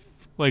it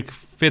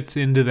fits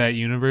into that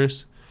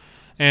universe.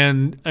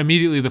 And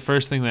immediately the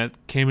first thing that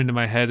came into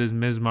my head is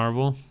Ms.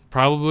 Marvel,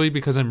 probably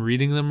because I'm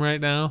reading them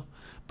right now,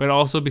 but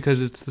also because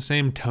it's the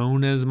same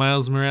tone as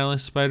Miles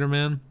Morales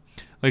Spider-Man.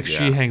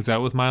 She hangs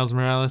out with Miles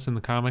Morales in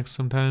the comics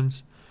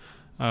sometimes.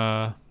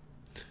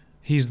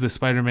 He's the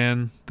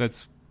Spider-Man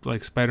that's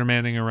like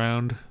Spider-Manning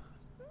around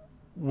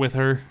with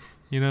her,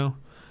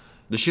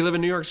 Does she live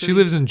in New York City? She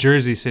lives in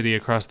Jersey City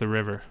across the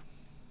river.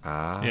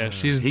 Ah. Yeah,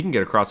 he can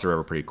get across the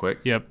river pretty quick.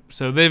 Yep.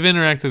 So they've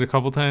interacted a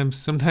couple times.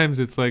 Sometimes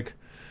it's like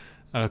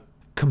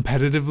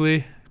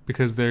competitively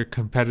because they're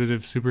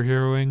competitive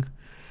superheroing.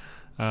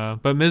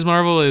 But Ms.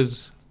 Marvel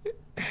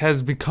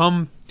has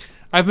become...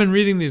 I've been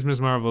reading these Ms.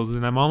 Marvels,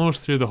 and I'm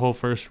almost through the whole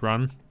first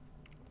run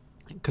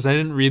because I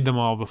didn't read them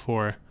all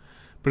before.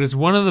 But it's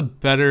one of the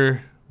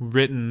better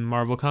written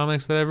Marvel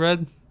comics that I've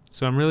read,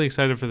 so I'm really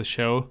excited for the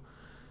show.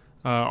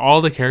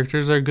 All the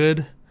characters are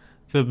good.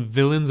 The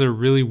villains are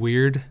really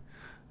weird.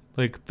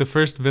 Like, the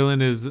first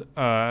villain is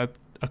a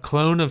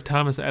clone of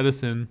Thomas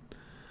Edison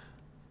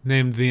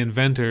named the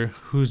Inventor,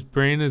 whose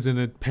brain is in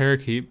a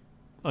parakeet,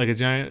 like a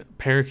giant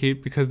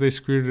parakeet, because they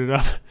screwed it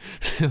up,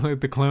 like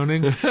the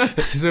cloning.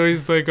 So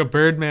he's like a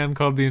Birdman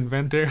called the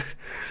Inventor.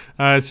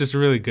 It's just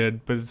really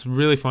good, but it's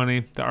really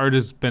funny. The art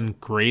has been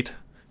great,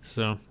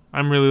 so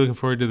I'm really looking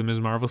forward to the Ms.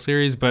 Marvel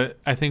series. But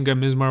I think a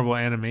Ms. Marvel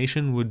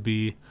animation would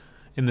be,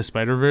 in the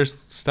Spider-Verse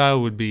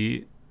style, would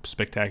be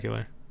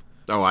spectacular.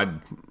 Oh,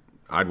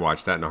 I'd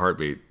watch that in a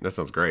heartbeat. That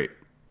sounds great.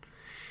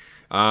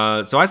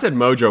 So I said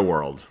Mojo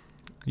World.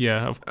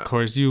 Yeah, of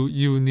course.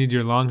 You need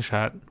your long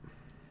shot.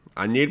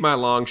 I need my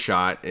long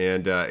shot,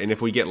 and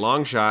if we get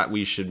long shot,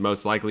 we should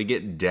most likely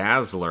get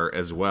Dazzler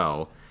as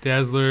well.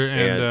 Dazzler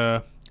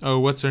and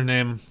what's her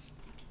name?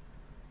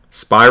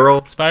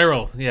 Spiral.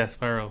 Yeah,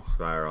 Spiral.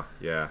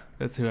 Yeah.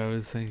 That's who I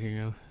was thinking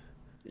of.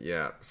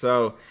 Yeah.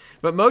 So,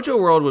 but Mojo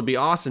World would be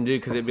awesome,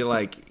 dude, because it'd be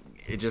like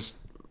it just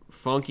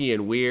funky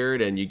and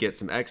weird, and you get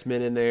some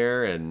X-Men in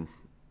there and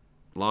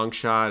long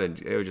shot,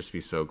 and it would just be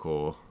so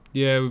cool.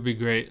 Yeah, it would be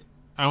great.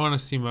 I want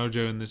to see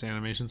Mojo in this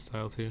animation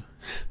style too.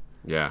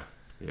 Yeah.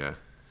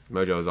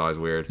 Mojo is always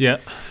weird. Yeah.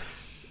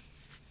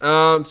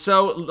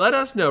 So let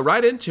us know.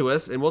 Write into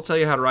us, and we'll tell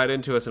you how to write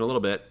into us in a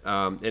little bit.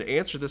 And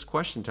answer this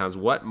question times.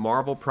 What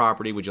Marvel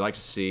property would you like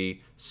to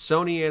see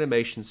Sony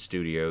Animation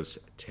Studios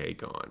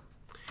take on?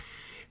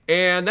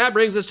 And that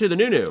brings us to the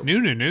new.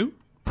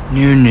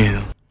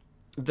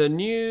 The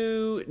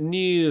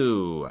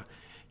new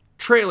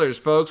trailers,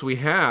 folks. We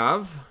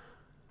have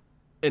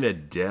an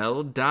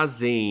Adele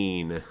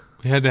Dazeem.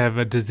 We had to have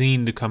a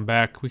Dazeem to come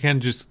back. We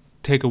can't just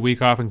take a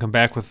week off and come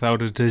back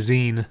without a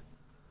Dazeem.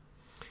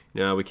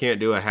 No, we can't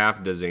do a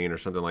half Dazeem or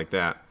something like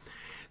that.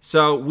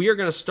 So we are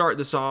going to start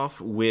this off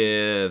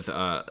with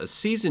a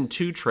Season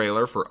 2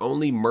 trailer for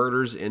Only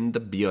Murders in the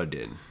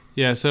Building.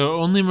 Yeah, so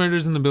Only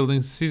Murders in the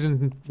Building,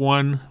 Season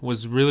 1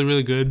 was really,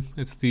 really good.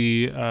 It's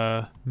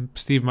the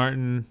Steve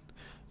Martin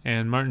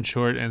and Martin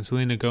Short and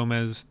Selena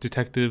Gomez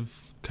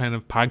detective kind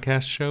of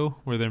podcast show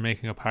where they're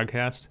making a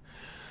podcast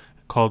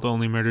called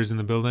Only Murders in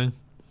the Building.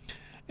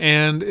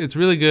 And it's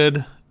really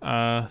good.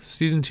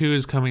 Season 2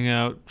 is coming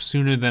out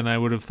sooner than I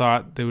would have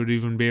thought they would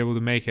even be able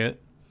to make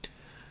it.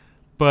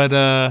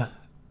 But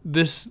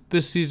this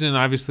season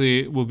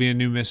obviously will be a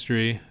new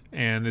mystery,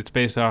 and it's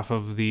based off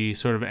of the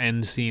sort of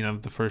end scene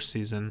of the first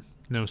season.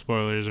 No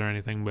spoilers or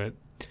anything, but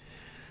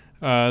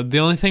the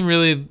only thing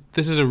really,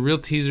 this is a real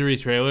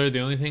teasery trailer. The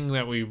only thing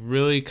that we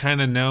really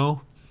kind of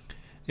know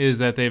is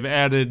that they've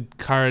added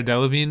Cara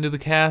Delevingne to the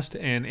cast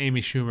and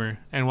Amy Schumer.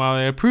 And while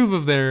I approve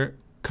of their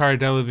Cara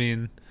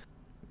Delevingne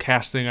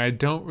casting, I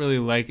don't really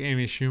like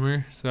Amy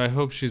Schumer, so I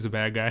hope she's a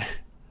bad guy.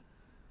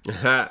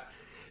 I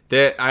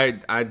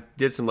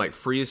did some like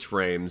freeze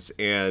frames,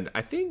 and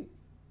I think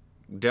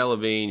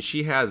Delevingne,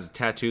 she has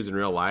tattoos in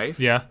real life.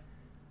 Yeah.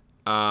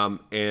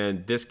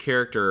 And this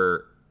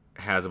character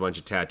has a bunch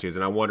of tattoos,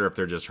 and I wonder if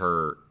they're just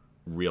her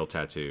real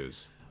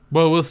tattoos.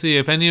 Well, we'll see.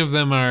 If any of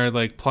them are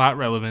like plot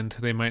relevant,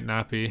 they might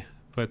not be,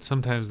 but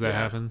sometimes that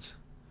happens.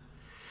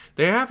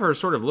 They have her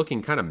sort of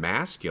looking kind of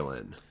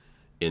masculine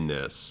in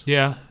this.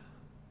 Yeah.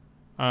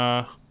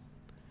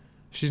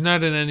 She's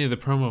not in any of the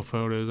promo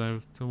photos.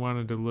 I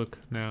wanted to look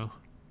now.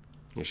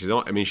 Yeah, she's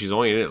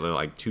only in it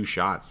like 2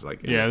 shots.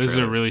 Like this is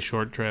a really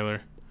short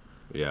trailer.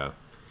 Yeah.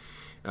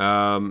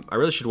 I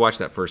really should watch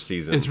that first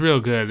season. It's real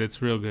good.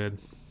 It's real good.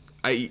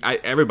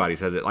 Everybody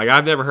says it. Like,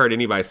 I've never heard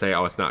anybody say,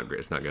 "Oh, it's not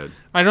great. It's not good."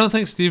 I don't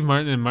think Steve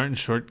Martin and Martin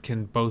Short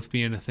can both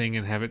be in a thing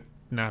and have it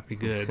not be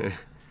good.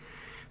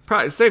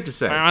 Probably it's safe to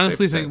say. I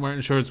honestly think Martin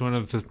Short's one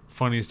of the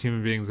funniest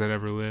human beings that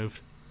ever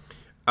lived.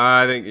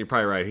 I think you're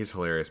probably right. He's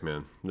hilarious,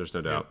 man. There's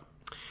no doubt.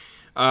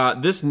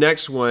 This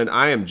next one,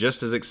 I am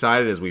just as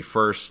excited as we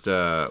first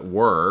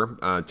were.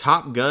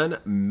 Top Gun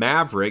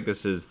Maverick.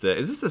 Is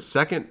this the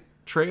second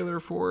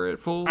trailer for it?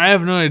 Full? I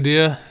have no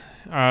idea.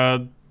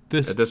 At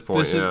this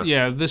point,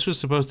 this was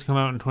supposed to come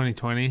out in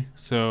 2020,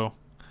 so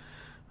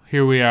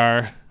here we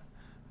are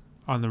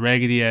on the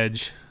raggedy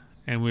edge,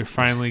 and we're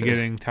finally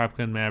getting Top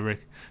Gun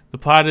Maverick. The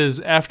plot is,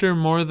 after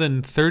more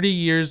than 30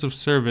 years of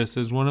service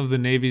as one of the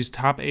Navy's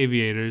top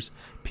aviators,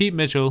 Pete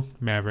Mitchell,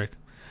 Maverick,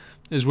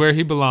 is where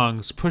he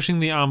belongs, pushing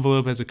the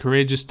envelope as a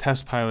courageous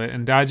test pilot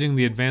and dodging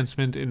the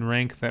advancement in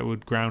rank that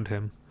would ground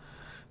him.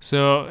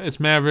 So it's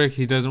Maverick.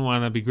 He doesn't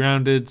want to be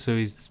grounded, so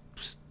he's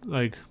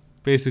like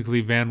basically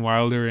Van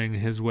Wildering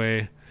his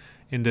way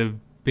into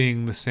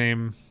being the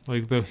same.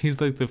 He's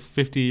like the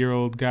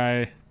 50-year-old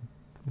guy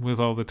with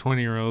all the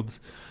 20-year-olds.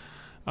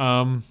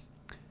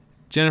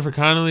 Jennifer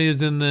Connelly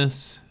is in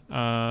this.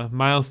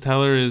 Miles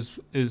Teller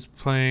is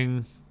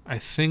playing, I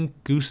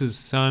think, Goose's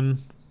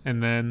son,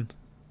 and then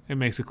it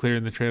makes it clear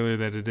in the trailer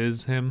that it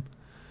is him.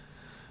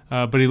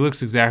 But he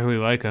looks exactly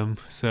like him,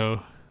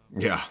 so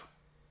yeah.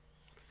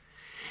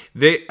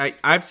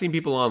 I've seen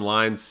people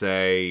online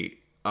say,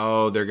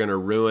 "Oh, they're going to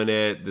ruin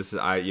it.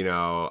 I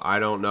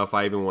don't know if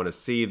I even want to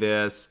see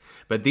this."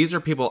 But these are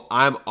people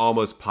I'm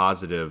almost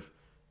positive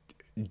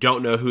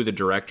don't know who the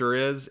director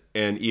is,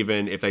 and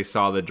even if they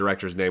saw the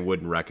director's name,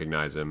 wouldn't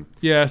recognize him.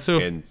 Yeah,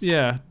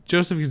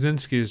 Joseph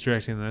Kosinski is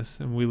directing this,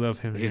 and we love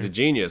him. He's a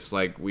genius.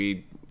 Like,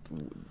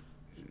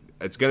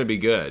 it's going to be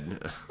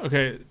good.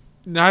 Okay,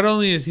 not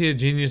only is he a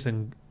genius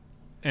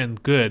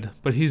and good,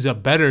 but he's a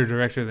better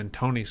director than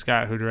Tony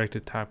Scott, who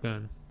directed Top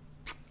Gun.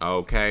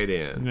 Okay,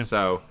 then. Yeah.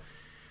 So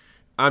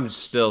I'm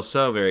still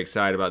so very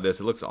excited about this.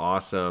 It looks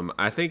awesome.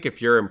 I think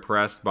if you're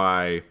impressed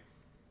by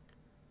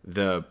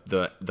the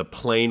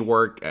plane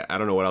work, I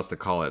don't know what else to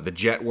call it, the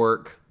jet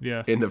work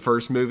in the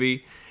first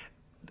movie,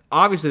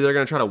 obviously they're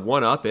going to try to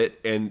one-up it,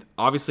 and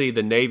obviously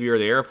the Navy or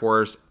the Air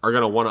Force are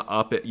going to want to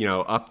up it,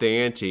 up the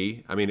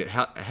ante. I mean,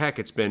 heck,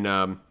 it's been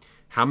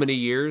how many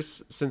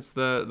years since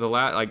the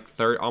last,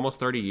 like almost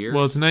 30 years?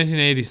 Well, it's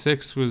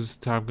 1986 was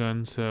Top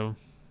Gun, so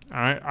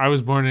I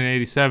was born in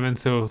 87,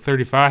 so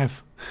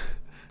 35,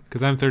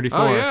 because I'm 34.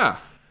 Oh, yeah.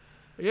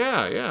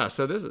 Yeah.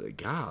 So this is,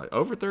 God,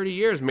 over 30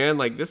 years, man.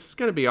 Like, this is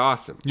going to be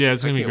awesome. Yeah,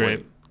 it's going to be great.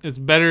 Wait. It's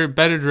better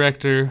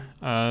director.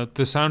 The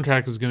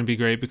soundtrack is going to be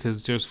great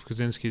because Joseph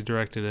Kosinski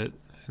directed it,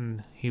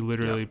 and he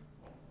literally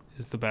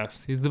is the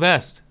best. He's the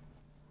best.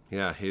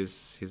 Yeah,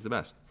 he's the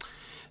best.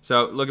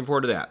 So, looking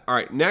forward to that. All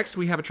right, next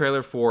we have a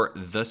trailer for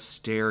The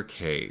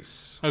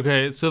Staircase.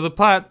 Okay, so the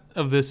plot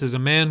of this is a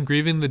man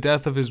grieving the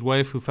death of his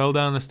wife who fell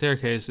down a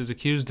staircase is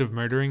accused of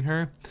murdering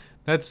her.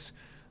 That's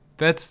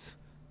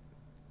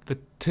the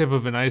tip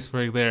of an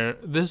iceberg there.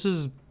 This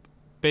is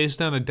based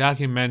on a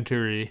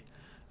documentary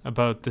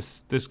about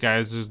this guy.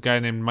 There's a guy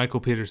named Michael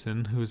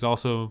Peterson, who's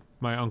also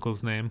my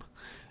uncle's name.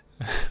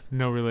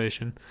 No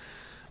relation.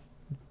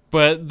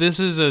 But this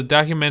is a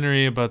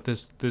documentary about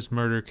this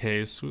murder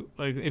case.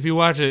 Like, if you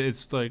watch it,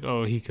 it's like,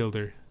 oh, he killed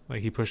her.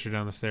 Like, he pushed her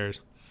down the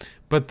stairs.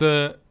 But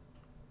the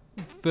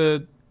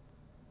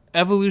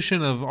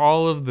evolution of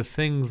all of the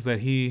things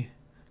that he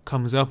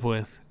comes up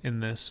with in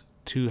this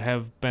to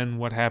have been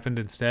what happened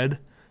instead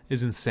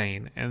is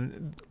insane.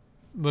 And,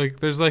 like,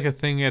 there's, like, a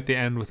thing at the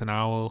end with an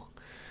owl.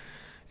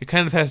 It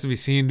kind of has to be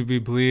seen to be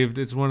believed.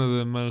 It's one of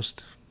the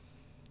most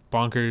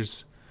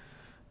bonkers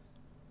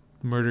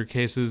murder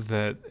cases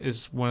that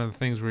is one of the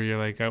things where you're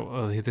like, oh,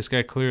 well, this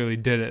guy clearly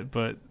did it,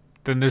 but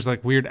then there's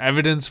like weird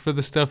evidence for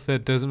the stuff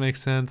that doesn't make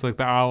sense, like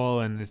the owl,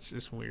 and it's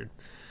just weird.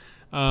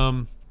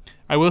 I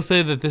will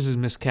say that this is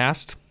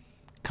miscast.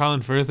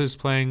 Colin Firth is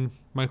playing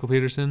Michael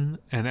Peterson,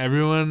 and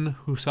everyone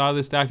who saw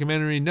this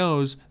documentary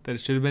knows that it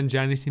should have been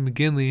Johnny C.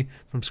 McGinley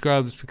from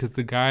Scrubs, because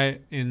the guy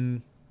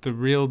in the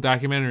real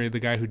documentary, the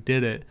guy who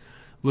did it,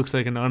 looks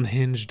like an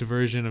unhinged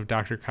version of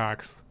Dr.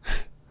 Cox.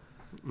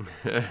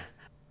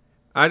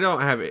 I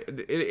don't have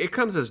it. It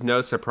comes as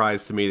no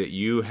surprise to me that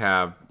you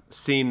have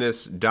seen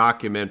this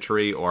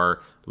documentary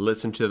or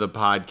listened to the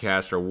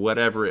podcast or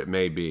whatever it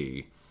may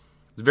be.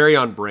 It's very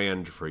on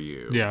brand for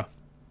you. Yeah.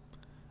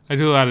 I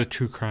do a lot of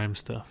true crime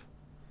stuff.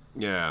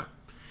 Yeah.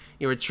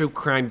 You're a true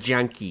crime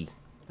junkie,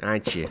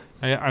 aren't you?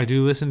 I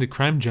do listen to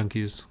Crime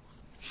Junkies.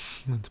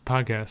 It's a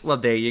podcast. Well,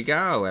 there you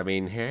go. I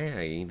mean,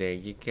 hey, there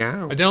you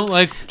go. I don't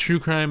like true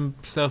crime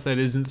stuff that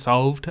isn't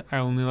solved. I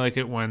only like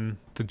it when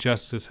the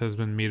justice has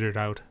been metered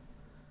out.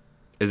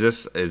 Is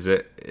it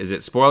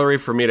spoilery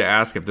for me to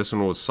ask if this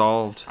one was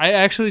solved? I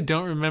actually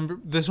don't remember.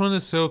 This one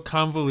is so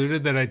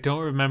convoluted that I don't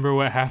remember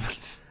what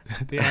happens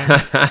at the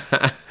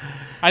end.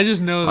 I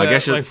just know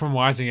that, like, from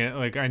watching it,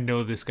 like, I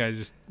know this guy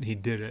he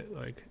did it.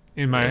 Like,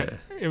 in my,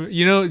 do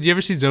you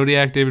ever see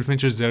Zodiac, David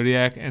Fincher's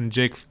Zodiac? And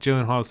Jake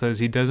Gyllenhaal says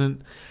he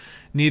doesn't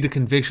need a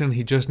conviction.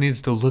 He just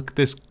needs to look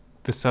the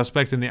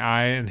suspect in the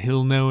eye, and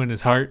he'll know in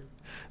his heart.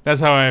 That's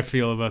how I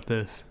feel about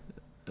this.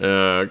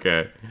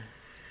 Okay.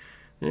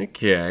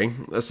 Okay.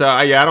 So,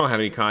 I don't have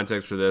any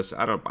context for this.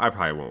 I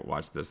probably won't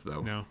watch this,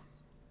 though. No.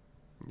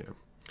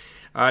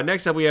 Yeah.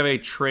 Next up, we have a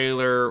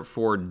trailer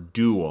for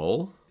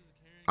Duel.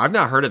 I've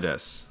not heard of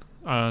this.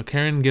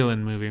 Karen Gillan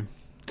movie.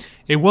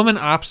 A woman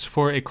opts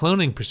for a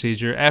cloning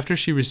procedure after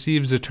she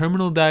receives a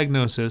terminal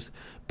diagnosis,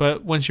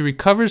 but when she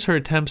recovers, her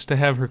attempts to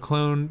have her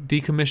clone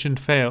decommissioned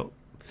fail.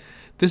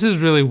 This is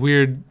really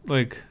weird,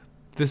 like...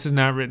 This is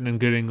not written in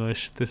good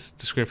English, this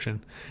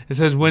description. It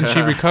says, when she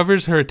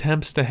recovers, her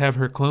attempts to have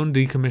her clone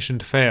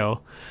decommissioned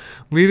fail,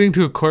 leading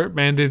to a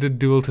court-mandated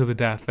duel to the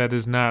death. That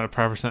is not a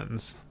proper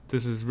sentence.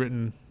 This is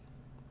written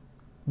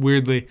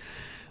weirdly.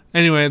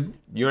 Anyway.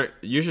 You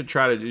should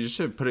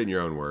put it in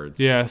your own words.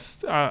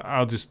 Yes,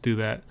 I'll just do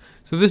that.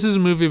 So this is a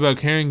movie about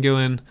Karen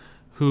Gillan,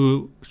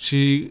 who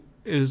she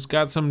is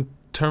got some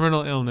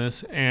terminal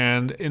illness,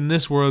 and in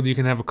this world you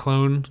can have a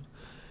clone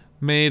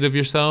made of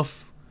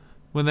yourself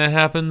when that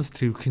happens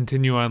to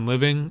continue on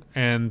living,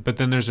 but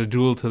then there's a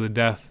duel to the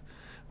death,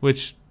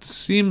 which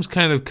seems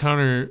kind of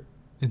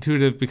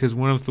counterintuitive because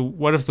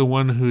what if the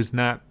one who's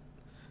not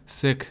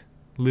sick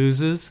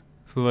loses?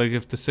 So, like,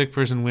 if the sick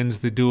person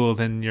wins the duel,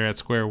 then you're at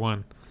square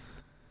one.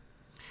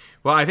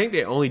 Well, I think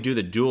they only do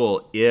the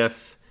duel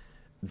if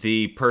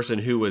the person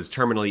who was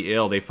terminally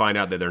ill, they find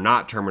out that they're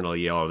not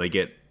terminally ill, or they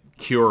get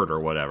cured or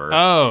whatever.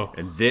 Oh.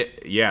 And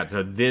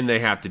so then they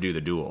have to do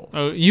the duel.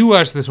 Oh, you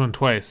watched this one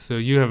twice, so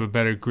you have a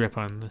better grip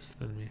on this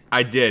than me.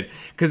 I did.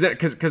 Because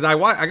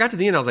I got to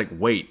the end, I was like,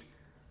 wait,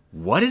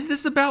 what is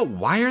this about?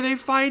 Why are they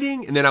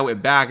fighting? And then I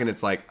went back, and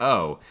it's like,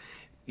 oh,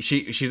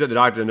 she's at the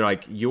doctor, and they're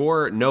like,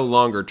 you're no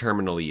longer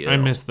terminally ill. I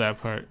missed that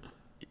part.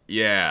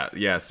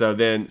 Yeah. So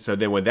then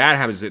when that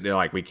happens, they're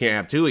like, we can't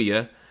have two of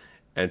you,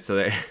 and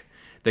so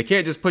they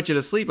can't just put you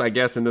to sleep, I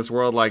guess, in this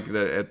world, like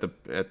at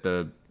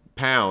the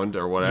pound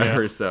or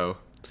whatever. Yeah. So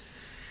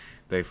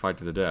they fight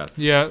to the death.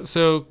 Yeah.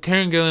 So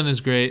Karen Gillan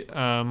is great.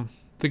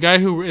 The guy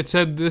who it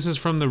said this is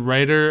from the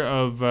writer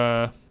of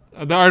The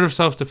Art of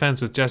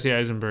Self-Defense with Jesse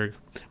Eisenberg,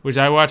 which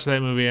I watched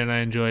that movie and I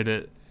enjoyed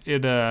it.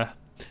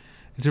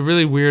 It's a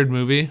really weird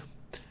movie.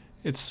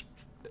 It's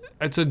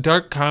a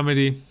dark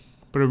comedy,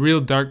 but a real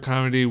dark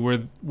comedy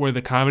where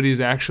the comedy is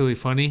actually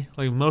funny.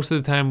 Like most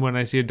of the time when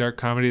I see a dark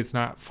comedy, it's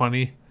not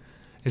funny.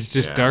 It's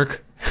just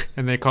dark,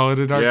 and they call it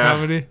a dark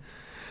comedy.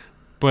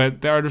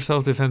 But The Art of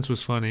Self-Defense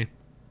was funny.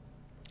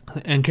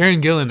 And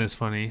Karen Gillan is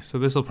funny, so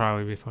this will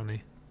probably be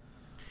funny.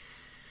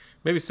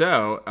 Maybe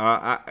so.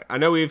 I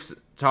know we've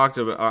talked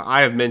about.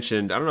 I have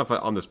mentioned. I don't know if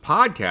on this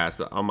podcast,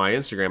 but on my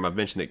Instagram, I've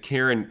mentioned that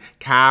Karen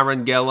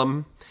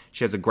Gillan.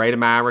 She has a great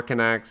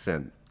American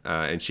accent,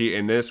 and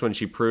in this one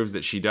she proves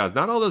that she does.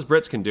 Not all those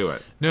Brits can do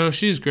it. No,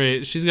 she's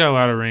great. She's got a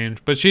lot of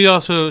range, but she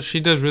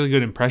does really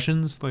good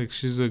impressions. Like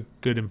she's a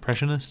good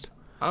impressionist.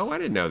 Oh, I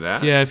didn't know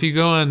that. Yeah, if you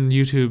go on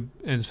YouTube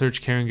and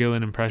search Karen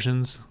Gillan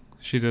impressions,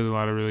 she does a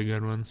lot of really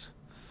good ones.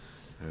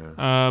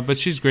 Yeah. But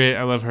she's great.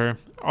 I love her.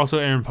 Also,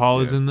 Aaron Paul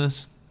is in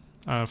this.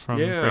 From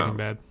Breaking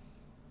Bad.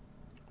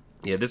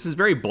 Yeah, this is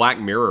very Black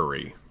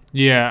Mirror-y.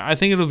 Yeah, I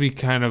think it'll be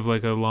kind of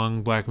like a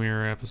long Black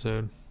Mirror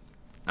episode.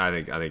 I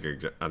think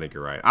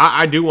you're right.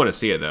 I do want to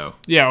see it though.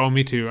 Yeah,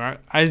 me too.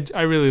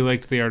 I really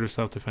liked The Art of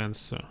Self-Defense,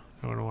 so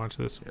I want to watch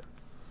this. Yeah.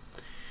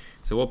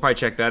 So we'll probably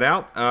check that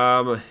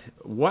out.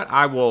 What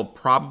I will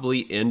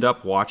probably end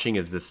up watching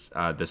is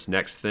this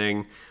next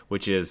thing,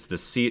 which is the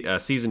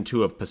season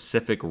 2 of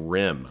Pacific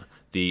Rim,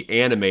 the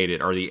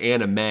animated or the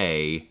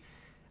anime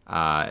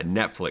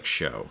Netflix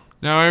show.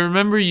 Now, I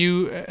remember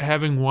you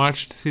having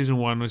watched season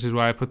 1, which is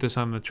why I put this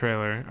on the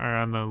trailer, or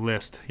on the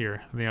list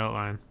here, in the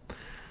outline.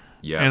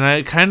 Yeah. And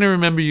I kind of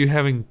remember you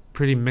having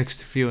pretty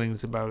mixed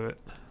feelings about it.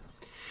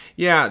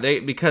 Yeah,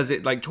 because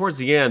it, like, towards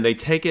the end, they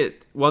take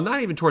it, well,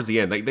 not even towards the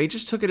end, like, they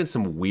just took it in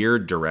some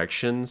weird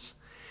directions,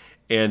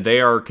 and they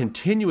are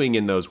continuing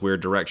in those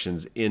weird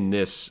directions in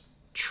this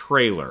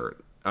trailer.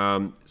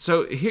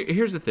 So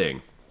here's the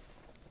thing.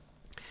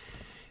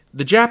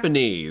 The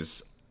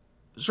Japanese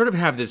sort of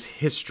have this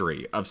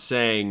history of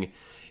saying,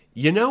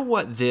 you know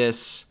what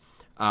this,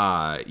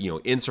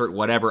 insert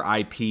whatever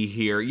IP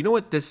here, you know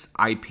what this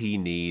IP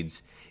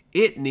needs?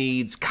 It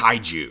needs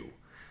kaiju.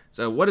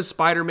 So what does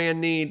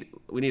Spider-Man need?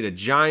 We need a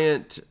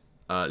giant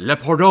Le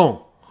Pardon,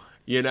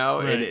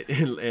 right.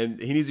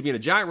 and he needs to be in a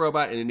giant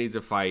robot and it needs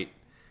to fight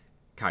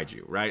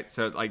kaiju, right?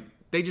 So, like,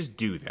 they just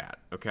do that,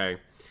 okay?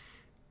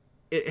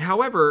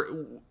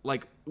 However,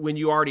 like, when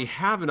you already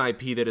have an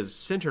IP that is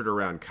centered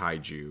around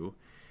kaiju,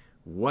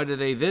 what do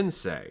they then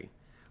say?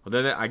 Well,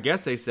 then I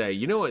guess they say,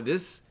 you know what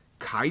this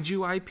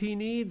kaiju IP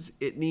needs?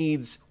 It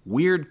needs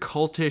weird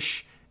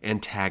cultish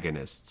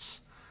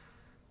antagonists.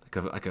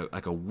 Like a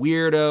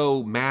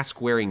weirdo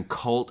mask-wearing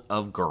cult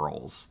of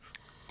girls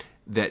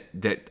that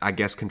I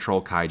guess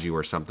control kaiju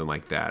or something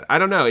like that. I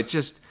don't know. It's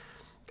just,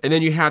 and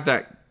then you have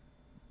that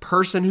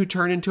person who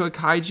turned into a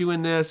kaiju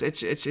in this.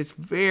 It's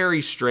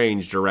very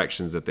strange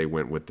directions that they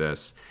went with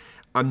this.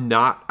 I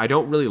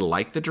don't really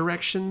like the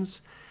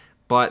directions,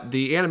 but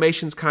the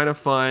animation's kind of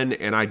fun,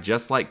 and I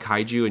just like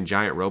kaiju and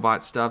giant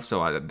robot stuff,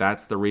 so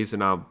that's the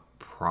reason I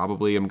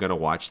probably am going to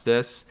watch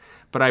this.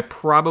 But I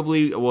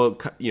probably will,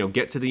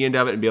 get to the end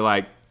of it and be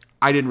like,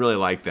 I didn't really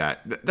like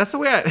that. That's the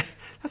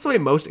way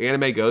most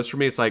anime goes for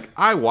me. It's like,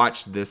 I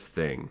watched this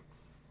thing,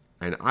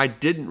 and I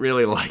didn't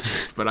really like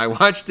it, but I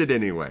watched it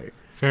anyway.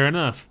 Fair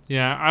enough.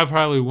 Yeah, I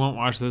probably won't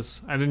watch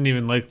this. I didn't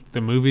even like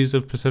the movies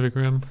of Pacific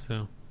Rim,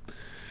 so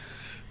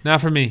not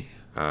for me.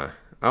 I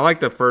like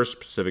the first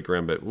Pacific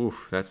Rim, but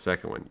oof, that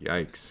second one,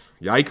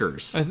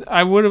 yikers.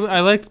 I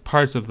liked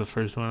parts of the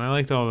first one. I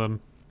liked all the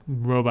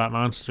robot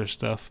monster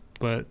stuff,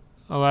 but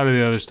a lot of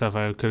the other stuff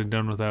I could have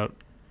done without.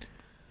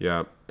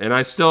 Yeah, and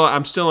I'm still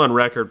on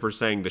record for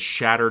saying the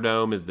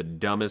Shatterdome is the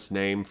dumbest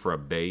name for a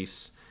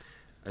base.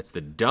 It's the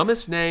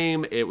dumbest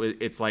name.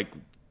 It's like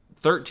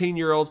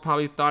 13-year-olds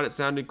probably thought it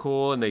sounded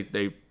cool, and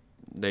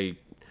they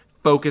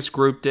focus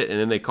grouped it, and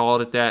then they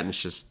called it that, and it's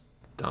just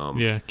dumb.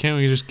 Yeah, can't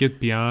we just get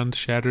beyond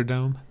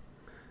Shatterdome?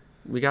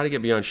 We got to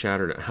get beyond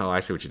Shatterdome. Oh, I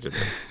see what you did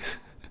there.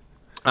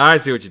 I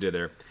see what you did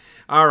there.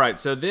 All right,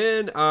 so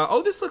then,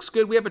 this looks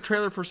good. We have a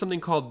trailer for something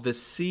called The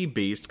Sea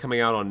Beast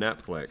coming out on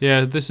Netflix.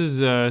 Yeah, this is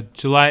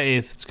July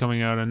 8th. It's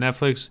coming out on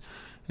Netflix.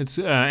 It's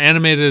an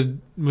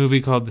animated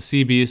movie called The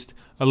Sea Beast.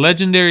 A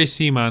legendary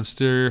sea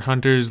monster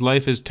hunter's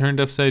life is turned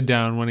upside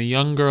down when a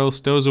young girl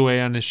stows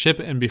away on his ship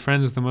and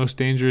befriends the most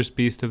dangerous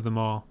beast of them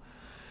all.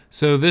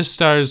 So this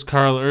stars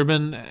Carl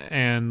Urban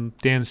and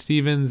Dan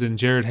Stevens and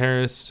Jared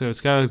Harris. So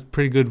it's got a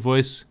pretty good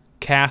voice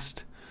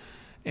cast.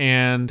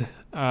 And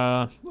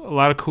a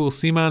lot of cool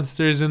sea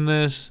monsters in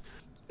this,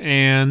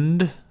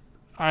 and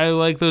I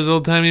like those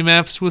old-timey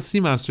maps with sea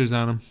monsters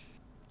on them.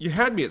 You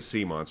had me at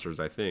sea monsters,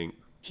 I think.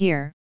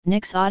 Here,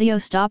 Nick's audio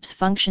stops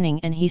functioning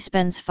and he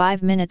spends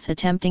 5 minutes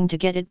attempting to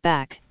get it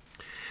back.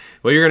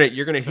 Well, you're gonna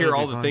hear That'll be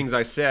all the fun. things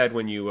I said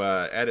when you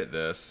edit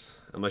this,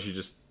 unless you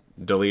just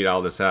delete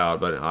all this out.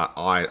 But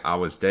I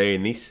was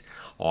doing this.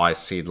 I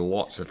said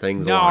lots of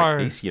things like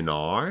No. this,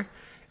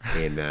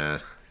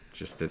 and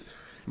just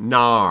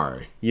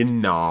no,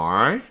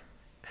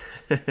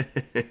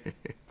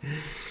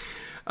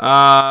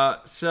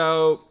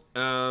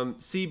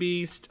 Sea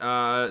Beast.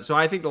 So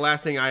I think the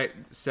last thing I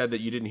said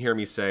that you didn't hear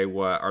me say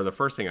or the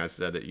first thing I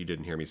said that you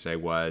didn't hear me say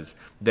was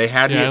they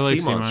had me Yeah, at I like Sea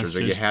Sea Monsters, or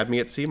you Monsters. had me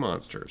at Sea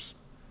Monsters.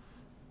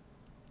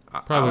 I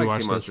Probably like watch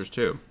Sea this. Monsters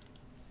too.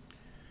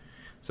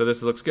 So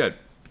this looks good.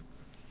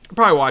 I'll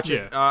probably watch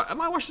it. Yeah. I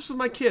might watch this with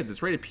my kids.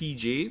 It's rated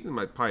PG. It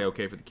might probably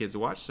okay for the kids to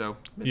watch. So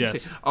maybe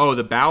Yes. see. Oh,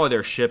 the bow of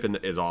their ship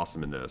is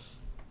awesome in this.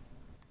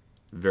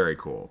 Very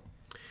cool.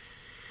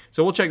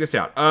 So we'll check this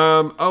out.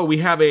 We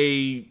have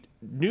a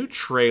new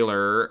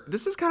trailer.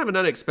 This is kind of an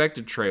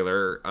unexpected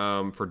trailer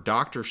for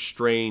Doctor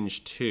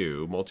Strange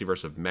 2,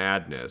 Multiverse of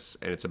Madness,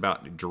 and it's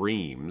about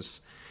dreams.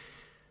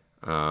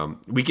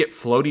 We get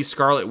floaty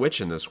Scarlet Witch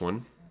in this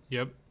one.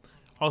 Yep.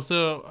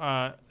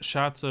 Also,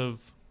 shots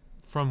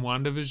from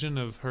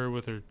WandaVision of her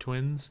with her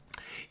twins.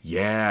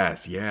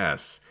 Yes.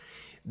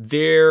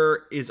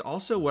 There is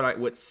also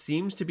what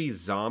seems to be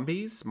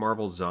zombies,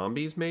 Marvel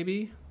zombies,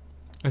 maybe.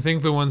 I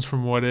think the ones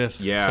from What If.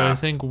 Yeah. So I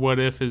think What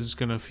If is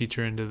going to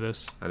feature into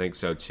this. I think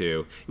so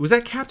too. Was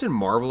that Captain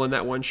Marvel in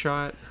that one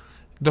shot?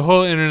 The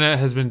whole internet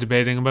has been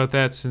debating about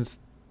that since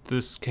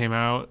this came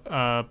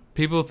out.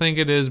 People think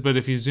it is, but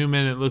if you zoom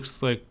in, it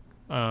looks like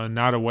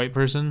not a white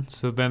person.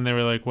 So then they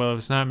were like, well, if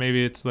it's not,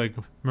 maybe it's like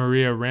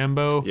Maria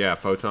Rambeau, Yeah,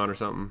 Photon or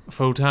something.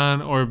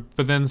 Photon,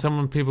 but then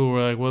people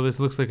were like, well, this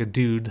looks like a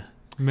dude.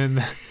 And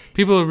then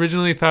people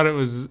originally thought it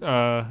was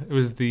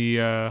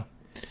the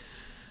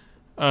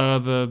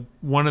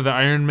one of the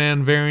Iron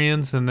Man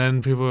variants, and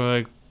then people were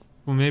like,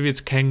 well, maybe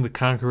it's Kang the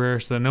Conqueror,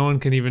 so no one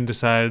can even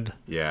decide.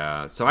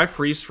 Yeah. So I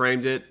freeze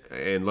framed it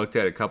and looked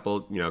at a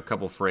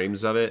couple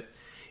frames of it.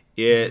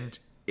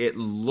 It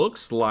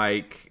looks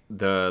like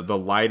the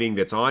lighting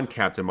that's on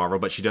Captain Marvel,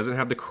 but she doesn't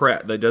have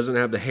that doesn't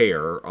have the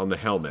hair on the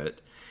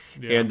helmet.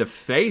 Yeah. And the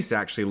face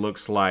actually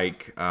looks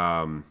like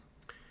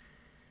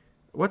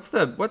what's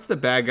the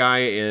bad guy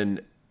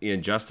in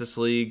Justice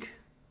League?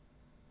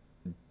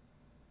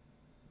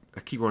 I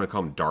keep wanting to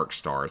call him Dark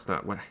Star. It's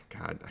not what.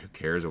 God, who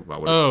cares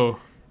about what?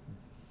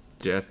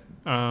 Death.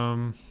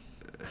 Um,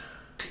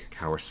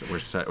 God, we're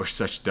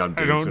such dumb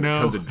dudes don't when know.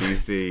 it comes to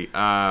DC.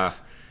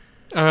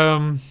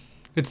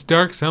 it's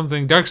Dark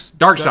something.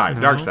 Darkseid.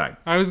 No. Darkseid.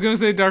 I was gonna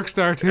say Dark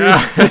Star too.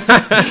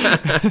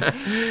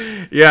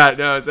 Yeah,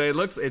 no. So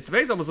its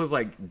face almost looks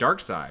like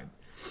Darkseid.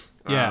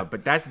 Yeah.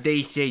 But that's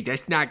DC.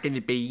 That's not going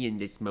to be in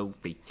this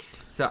movie.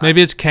 So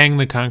Maybe it's Kang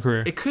the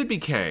Conqueror. it could be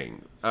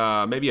Kang.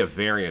 Maybe a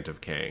variant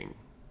of Kang.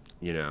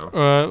 You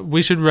know.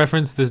 We should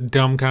reference this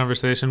dumb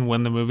conversation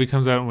when the movie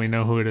comes out and we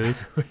know who it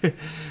is.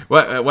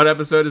 What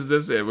episode is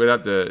this? It would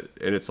have to,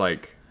 and it's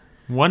like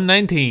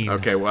 119.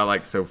 okay, well,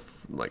 like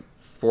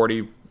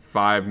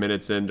 45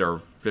 minutes into or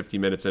 50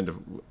 minutes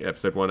into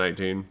episode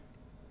 119.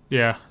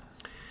 Yeah.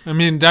 I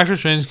mean, Doctor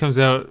Strange comes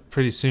out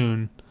pretty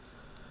soon.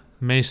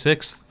 May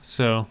 6th,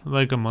 so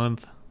like a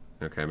month.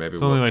 Okay, maybe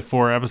It's only like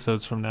 4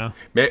 episodes from now.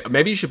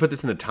 maybe you should put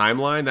this in the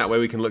timeline. That way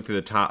we can look through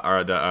the top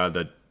or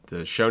the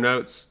show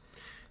notes,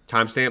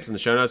 timestamps in the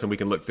show notes, and we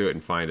can look through it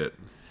and find it.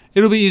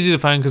 It'll be easy to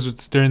find because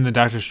it's during the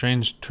Doctor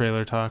Strange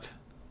trailer talk.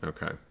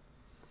 Okay.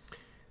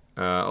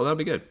 That'll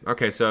be good.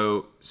 Okay,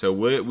 so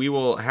we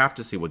will have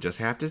to see. We'll just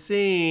have to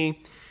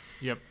see.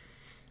 Yep.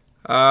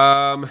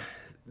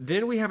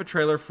 Then we have a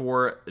trailer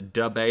for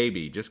Da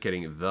Baby. Just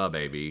kidding, The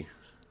Baby.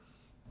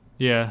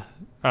 Yeah.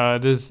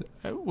 Was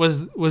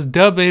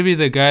Dub Baby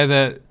the guy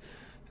that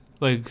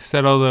like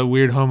said all the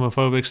weird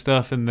homophobic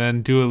stuff, and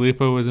then Dua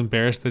Lipa was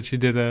embarrassed that she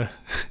did a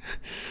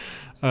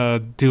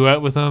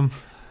duet with him?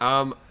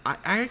 I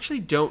actually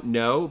don't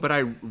know, but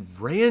I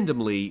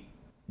randomly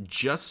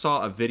just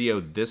saw a video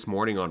this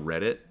morning on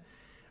Reddit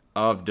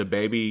of Da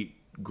Baby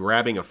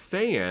grabbing a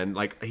fan.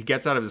 Like, he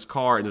gets out of his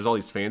car and there's all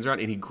these fans around,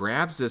 and he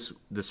grabs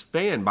this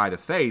fan by the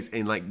face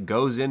and like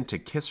goes in to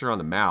kiss her on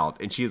the mouth,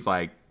 and she's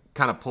like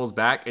kind of pulls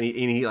back, and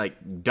he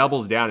like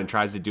doubles down and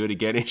tries to do it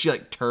again, and she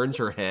like turns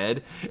her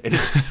head, and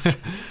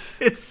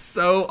it's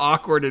so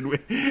awkward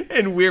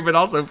and weird, but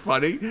also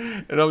funny.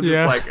 And I'm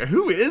just like,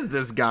 who is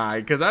this guy?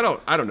 Because I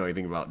don't know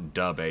anything about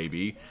Da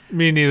Baby.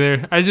 Me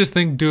neither. I just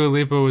think Dua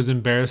Lipa was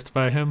embarrassed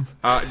by him.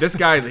 This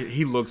guy,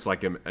 he looks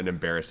like an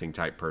embarrassing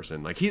type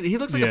person. Like he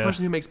looks like a Yeah.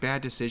 person who makes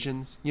bad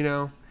decisions. You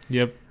know.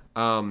 Yep.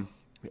 I'm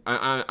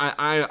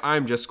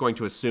just going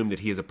to assume that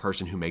he is a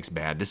person who makes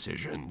bad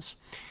decisions.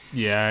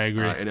 Yeah, I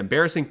agree. An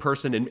embarrassing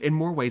person in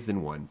more ways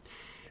than one.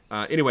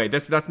 Anyway,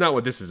 that's not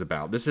what this is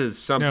about. This is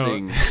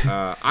something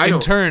In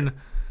turn,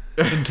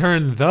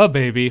 The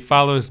Baby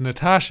follows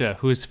Natasha,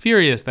 who is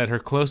furious that her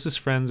closest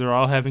friends are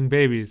all having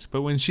babies.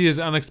 But when she is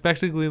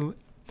unexpectedly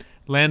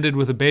landed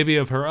with a baby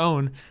of her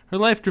own, her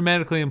life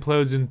dramatically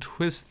implodes and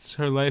twists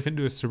her life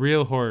into a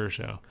surreal horror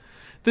show.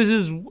 This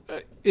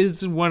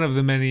is one of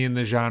the many in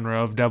the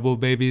genre of double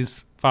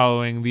babies,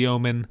 following The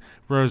Omen,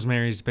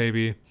 Rosemary's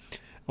Baby,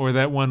 or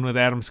that one with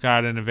Adam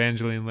Scott and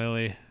Evangeline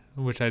Lilly,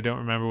 which I don't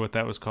remember what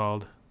that was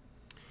called.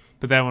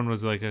 But that one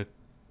was like a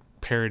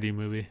parody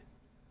movie.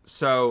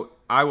 So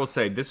I will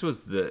say this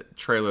was the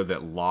trailer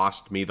that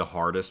lost me the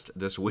hardest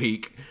this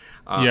week.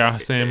 Yeah,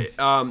 same.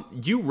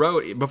 You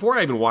wrote, before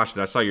I even watched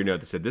it, I saw your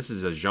note that said this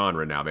is a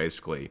genre now,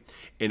 basically.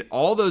 In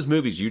all those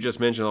movies you just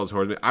mentioned, those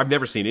horror movies, I've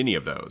never seen any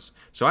of those.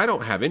 So I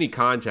don't have any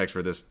context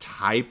for this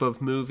type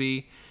of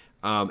movie.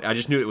 I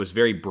just knew it was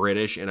very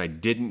British, and I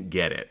didn't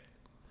get it.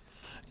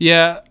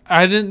 Yeah,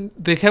 I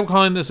didn't. They kept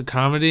calling this a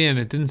comedy, and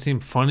it didn't seem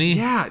funny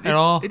at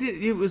all.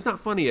 It was not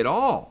funny at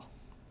all.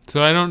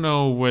 So I don't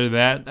know where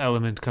that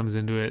element comes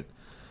into it.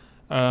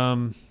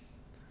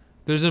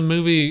 There's a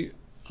movie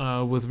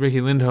with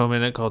Ricky Lindholm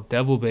in it called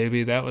Devil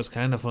Baby. That was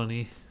kind of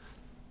funny.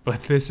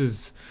 But this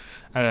is,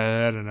 I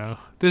don't know.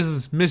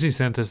 Missy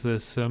sent us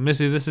this. So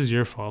Missy, this is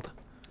your fault.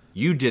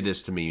 You did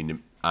this to me,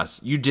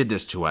 us. You did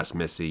this to us,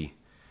 Missy.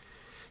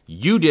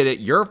 You did it.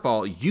 Your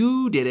fault.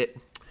 You did it.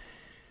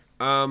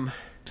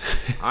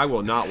 I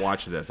will not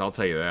watch this. I'll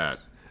tell you that.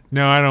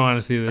 No, I don't want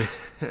to see this.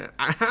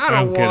 I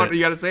don't want.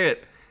 You got to say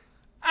it.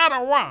 I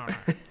don't want.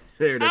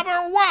 There it is. I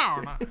don't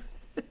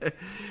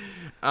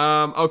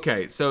want.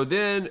 Okay, so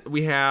then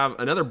we have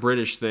another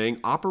British thing,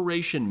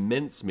 Operation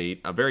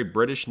Mincemeat, a very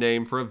British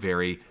name for a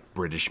very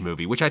British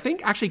movie, which I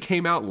think actually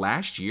came out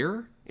last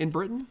year in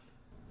Britain.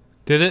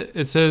 Did it?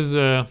 It says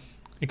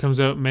it comes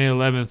out May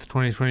 11th,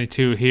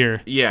 2022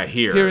 here. Yeah,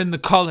 here. Here in the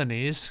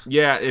colonies.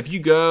 Yeah, if you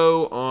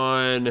go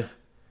on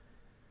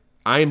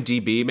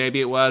IMDb, maybe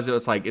it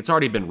was like it's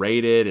already been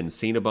rated and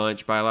seen a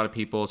bunch by a lot of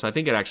people. So I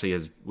think it actually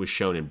was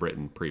shown in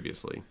Britain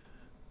previously.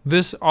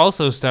 This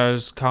also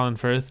stars Colin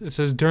Firth. It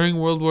says, during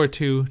World War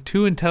II,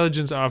 2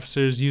 intelligence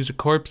officers use a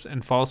corpse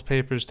and false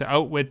papers to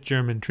outwit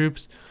German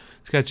troops.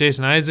 It's got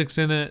Jason Isaacs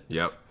in it,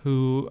 Yep.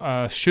 who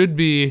should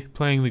be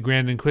playing the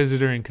Grand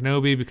Inquisitor in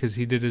Kenobi because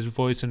he did his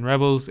voice in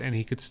Rebels, and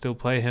he could still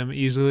play him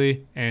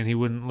easily, and he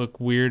wouldn't look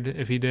weird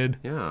if he did.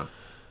 Yeah.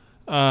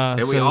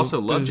 And we also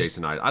love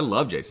Jason Isaacs. I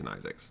love Jason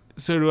Isaacs.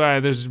 So do I.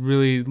 There's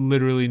really,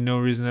 literally no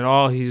reason at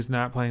all he's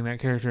not playing that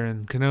character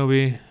in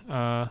Kenobi.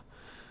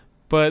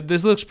 But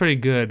this looks pretty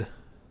good.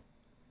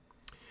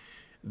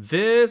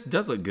 This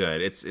does look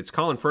good. It's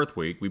Colin Firth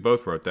week. We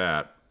both wrote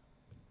that.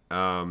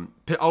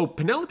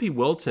 Penelope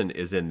Wilton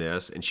is in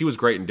this, and she was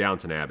great in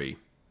Downton Abbey.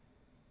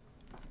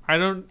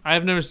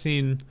 I've never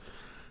seen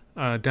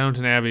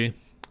Downton Abbey,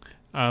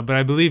 but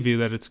I believe you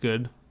that it's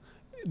good.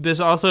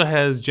 This also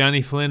has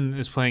Johnny Flynn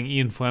is playing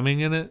Ian Fleming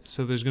in it,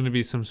 so there's going to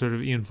be some sort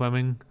of Ian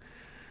Fleming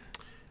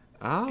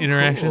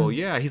interaction. Cool.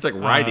 Yeah, he's like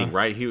writing,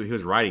 right? He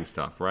was writing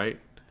stuff, right?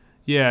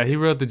 Yeah, he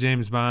wrote the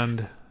James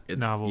Bond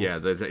novels. Yeah,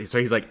 so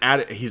he's like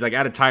at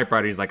a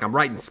typewriter. He's like, I'm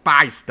writing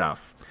spy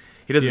stuff.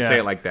 He doesn't say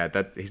it like that.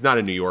 That he's not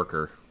a New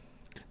Yorker.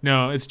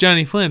 No, it's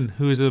Johnny Flynn,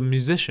 who is a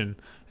musician,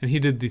 and he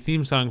did the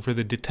theme song for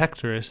The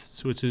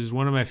Detectorists, which is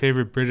one of my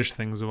favorite British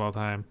things of all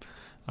time.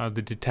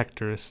 The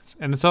Detectorists,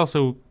 and it's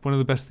also one of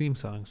the best theme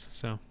songs.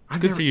 So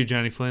good for you,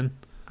 Johnny Flynn.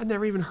 I've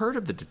never even heard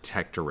of the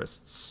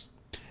Detectorists.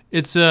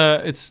 It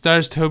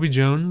stars Toby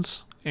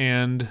Jones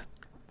and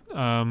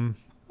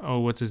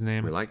what's his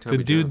name? We like Toby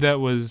the dude Jones. that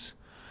was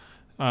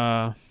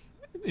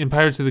in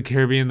Pirates of the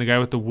Caribbean, the guy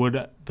with the wood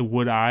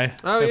eye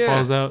that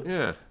falls out.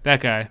 Yeah, that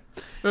guy.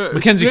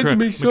 Mackenzie Crook.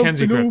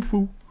 Mackenzie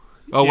Crook.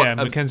 Oh, yeah,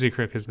 Mackenzie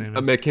Crook. His name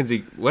is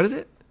Mackenzie. What is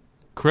it?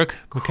 Crook.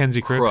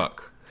 Mackenzie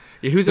Crook.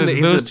 Yeah, he was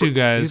in those two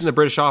guys. He's in the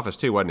British Office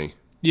too, wasn't he?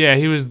 Yeah,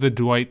 he was the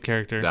Dwight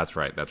character. That's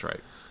right.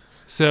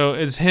 So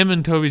it's him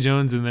and Toby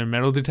Jones and their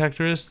metal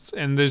detectorists,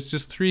 and there's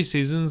just 3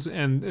 seasons,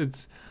 and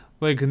it's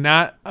like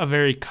not a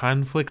very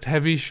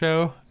conflict-heavy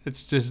show.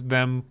 It's just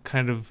them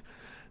kind of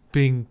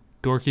being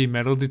dorky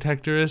metal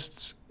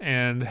detectorists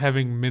and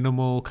having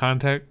minimal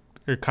contact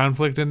or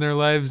conflict in their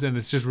lives, and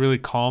it's just really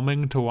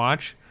calming to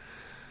watch.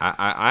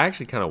 I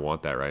actually kind of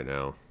want that right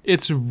now.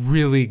 It's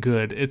really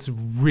good. It's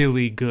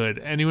really good.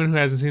 Anyone who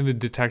hasn't seen The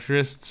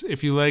Detectorists,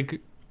 if you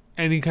like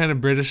any kind of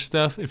British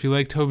stuff, if you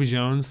like Toby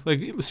Jones,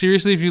 like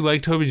seriously, if you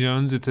like Toby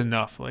Jones, it's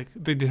enough. Like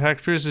The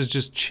Detectorists is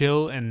just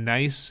chill and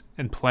nice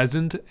and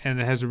pleasant, and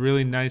it has a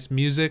really nice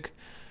music,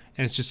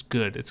 and it's just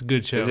good. It's a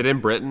good show. Is it in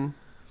Britain?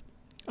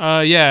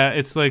 Yeah,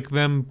 it's like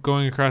them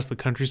going across the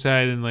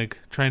countryside and like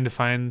trying to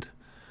find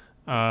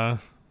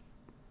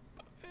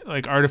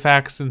like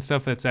artifacts and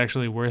stuff that's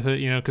actually worth it,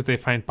 because they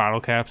find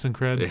bottle caps and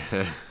crud.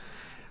 Yeah.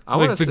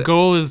 The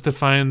goal is to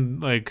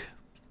find like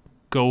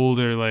gold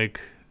or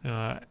like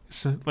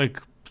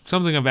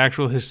something of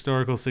actual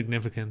historical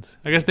significance.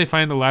 I guess they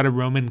find a lot of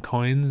Roman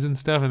coins and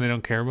stuff, and they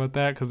don't care about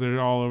that because they're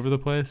all over the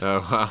place. Oh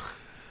wow.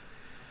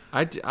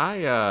 I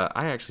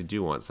actually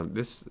do want some.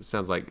 This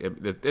sounds like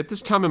at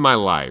this time in my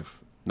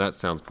life, that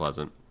sounds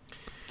pleasant.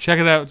 Check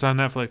it out. It's on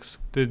Netflix.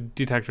 The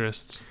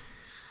Detectorists.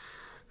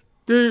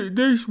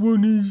 This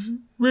one is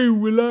very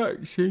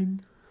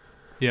relaxing.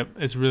 Yep,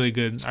 it's really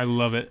good. I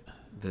love it.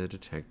 The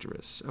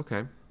Detectorists.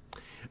 Okay.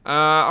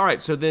 All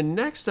right. So then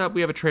next up,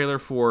 we have a trailer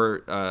for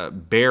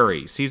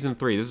Barry season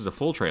 3. This is a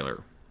full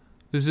trailer.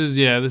 This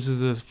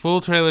is a full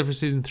trailer for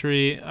season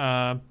 3.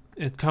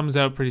 It comes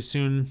out pretty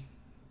soon.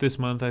 this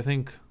month. I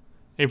think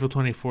April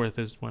 24th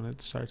is when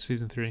it starts,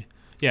 season 3.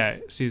 Yeah,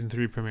 season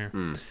 3 premiere.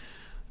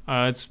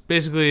 It's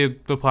basically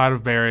the plot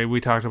of Barry. We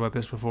talked about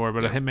this before,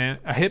 but a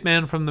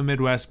hitman from the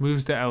Midwest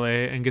moves to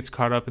LA and gets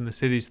caught up in the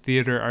city's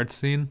theater art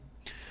scene.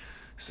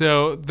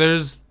 So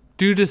there's,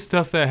 due to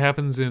stuff that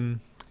happens in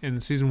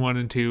season 1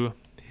 and 2,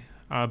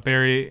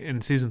 Barry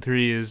in season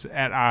 3 is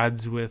at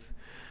odds with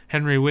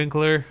Henry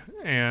Winkler,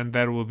 and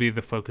that will be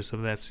the focus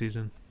of that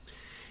season.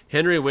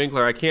 Henry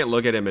Winkler, I can't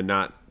look at him and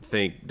not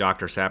think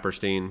Dr.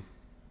 Saperstein.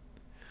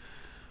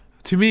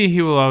 To me,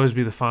 he will always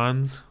be the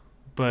Fonz,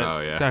 but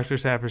Oh, Dr.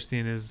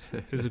 Saperstein is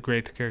a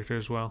great character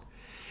as well.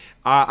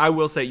 I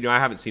will say, I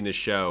haven't seen this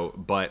show,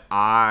 but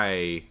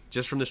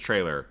just from this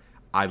trailer,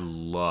 I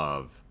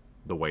love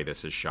the way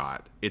this is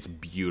shot. It's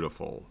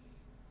beautiful,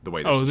 the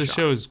way this is shot. Oh, this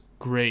show is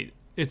great.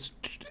 It's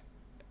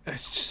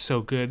just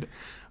so good.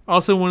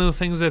 Also, one of the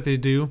things that they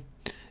do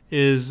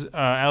is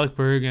Alec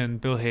Berg and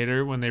Bill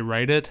Hader, when they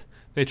write it,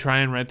 they try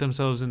and write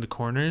themselves into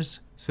corners.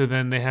 So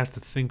then they have to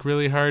think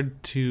really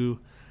hard to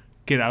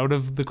get out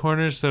of the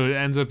corners. So it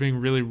ends up being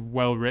really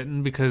well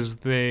written because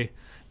they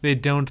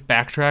don't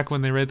backtrack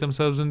when they write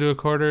themselves into a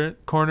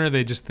corner.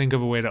 They just think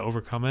of a way to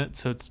overcome it.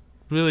 So it's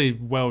really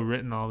well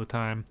written all the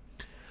time.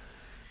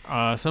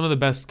 Some of the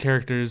best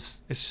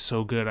characters. It's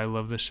so good. I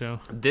love this show.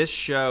 This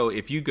show,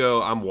 if you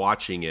go, I'm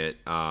watching it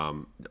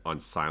on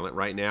silent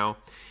right now.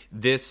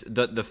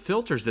 The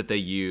filters that they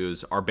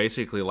use are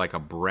basically like a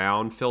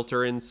brown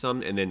filter in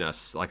some, and then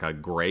like a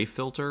gray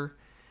filter.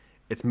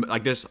 It's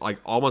like this, like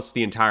almost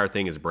the entire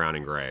thing is brown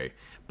and gray,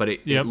 but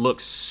it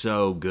looks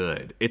so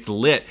good. It's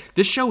lit.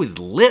 This show is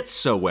lit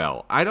so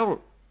well. I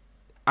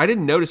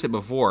didn't notice it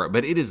before,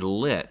 but it is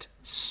lit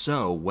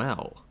so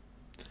well.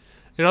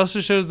 It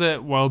also shows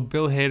that while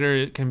Bill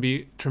Hader can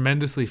be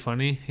tremendously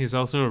funny, he's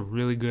also a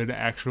really good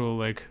actual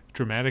like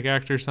dramatic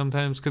actor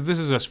sometimes. Because this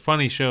is a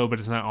funny show, but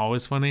it's not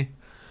always funny.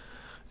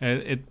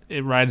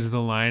 It rides the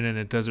line and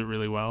it does it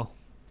really well.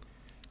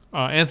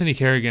 Anthony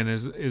Carrigan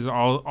is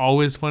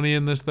always funny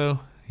in this though.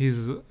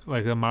 He's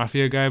like a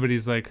mafia guy, but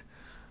he's like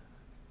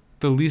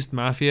the least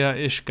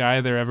mafia-ish guy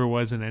there ever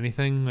was in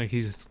anything. Like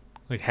he's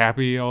like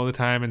happy all the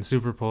time and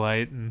super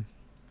polite, and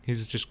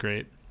he's just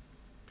great.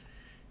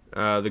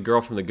 The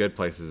girl from The Good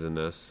Place is in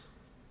this.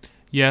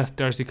 Yeah,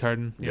 Darcy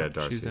Carden. Yeah,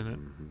 Darcy. She's in it.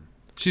 Mm-hmm.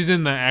 She's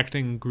in the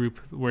acting group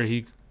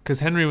because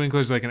Henry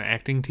Winkler's like an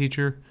acting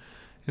teacher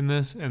in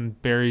this,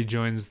 and Barry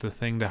joins the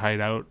thing to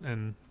hide out,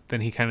 and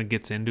then he kind of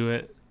gets into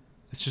it.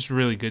 It's just a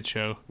really good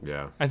show.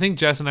 Yeah. I think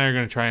Jess and I are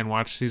going to try and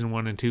watch season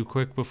 1 and 2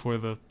 quick before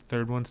the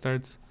third one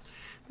starts.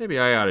 Maybe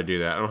I ought to do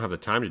that. I don't have the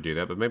time to do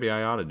that, but maybe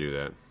I ought to do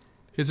that.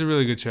 It's a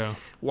really good show.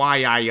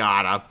 Why I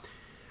oughta.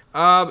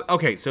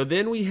 Okay, so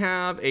then we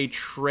have a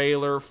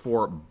trailer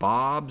for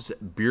Bob's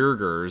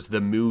Burgers,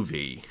 the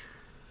movie.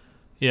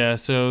 Yeah,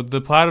 so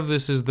the plot of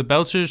this is the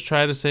Belchers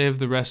try to save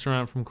the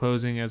restaurant from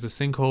closing as a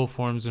sinkhole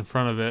forms in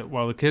front of it,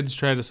 while the kids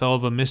try to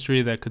solve a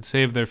mystery that could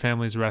save their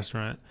family's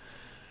restaurant.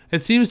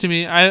 It seems to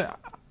me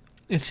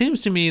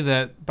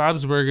that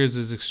Bob's Burgers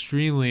is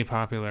extremely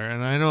popular,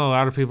 and I know a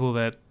lot of people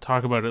that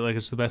talk about it like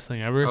it's the best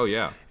thing ever. Oh,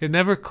 yeah. It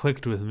never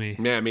clicked with me.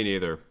 Yeah, me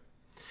neither.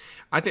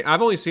 I think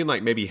I've only seen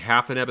like maybe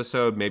half an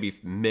episode, maybe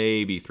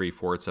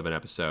 3/4 of an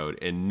episode,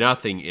 and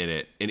nothing in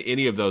it, in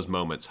any of those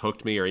moments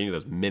hooked me, or any of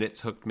those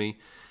minutes hooked me.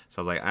 So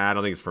I was like, I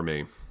don't think it's for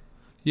me.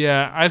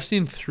 Yeah, I've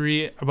seen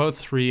about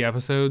 3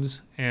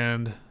 episodes,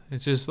 and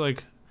it's just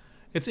like,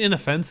 it's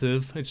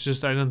inoffensive. It's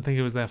just I didn't think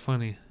it was that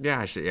funny. Yeah,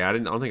 I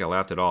don't think I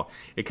laughed at all.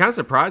 It kind of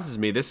surprises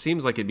me. This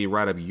seems like it'd be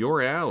right up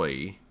your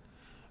alley.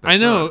 I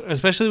know,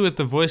 especially with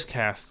the voice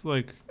cast.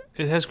 Like,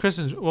 it has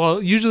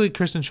usually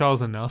Kristen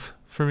Shaw's enough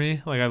for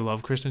me. Like, I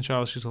love Kristen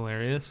Shaw. She's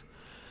hilarious.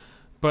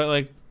 But,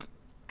 like,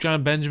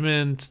 John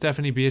Benjamin,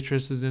 Stephanie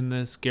Beatrice is in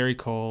this, Gary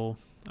Cole,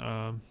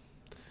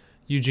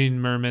 Eugene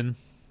Merman.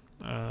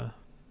 I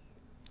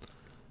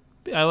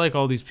like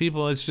all these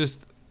people. It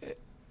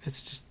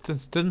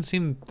doesn't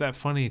seem that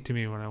funny to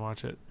me when I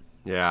watch it.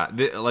 Yeah,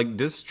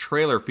 this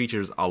trailer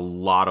features a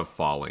lot of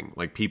falling.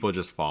 Like, people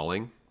just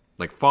falling.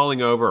 Like,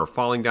 falling over or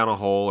falling down a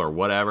hole or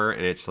whatever.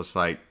 And it's just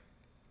like,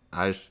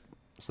 it's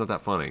not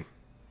that funny.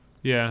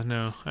 Yeah,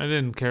 no, I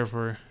didn't care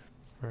for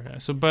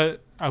it. So,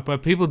 but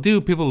people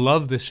do. People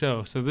love this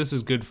show. So this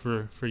is good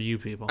for you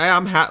people.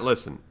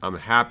 Listen, I'm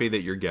happy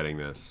that you're getting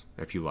this.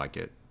 If you like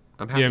it,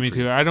 I'm happy. Yeah, me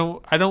too. I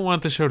don't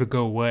want the show to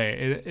go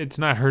away. It's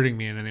not hurting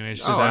me in any way.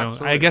 It's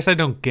just I guess I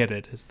don't get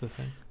it. Is the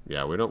thing.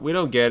 Yeah, we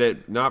don't get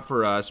it. Not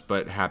for us,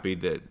 but happy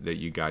that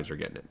you guys are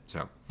getting it.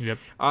 So, yep.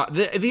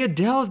 The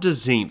Adele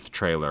Dazeemth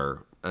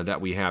trailer that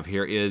we have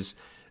here is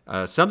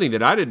something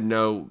that I didn't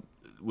know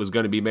was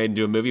going to be made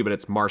into a movie, but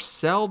it's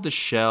Marcel the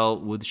Shell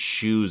with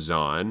Shoes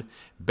On.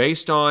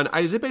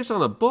 Is it based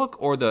on a book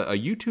or a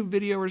YouTube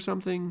video or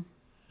something?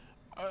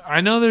 I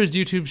know there's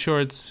YouTube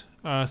shorts.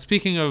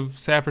 Speaking of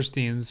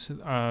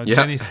Sapersteins,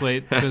 Jenny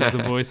Slate does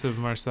the voice of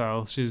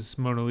Marcel. She's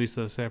Mona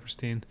Lisa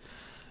Saperstein.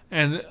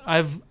 And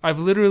I've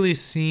literally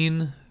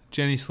seen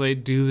Jenny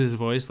Slate do this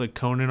voice. Like,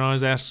 Conan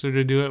always asks her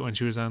to do it when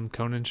she was on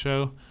Conan's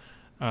show,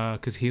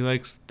 because he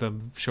likes the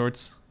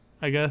shorts,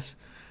 I guess.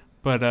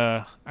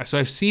 But so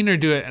I've seen her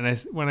do it, and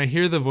when I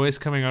hear the voice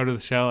coming out of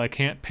the shell, I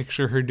can't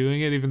picture her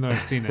doing it, even though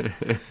I've seen it.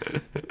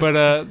 But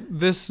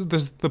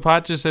the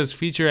pot just says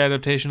feature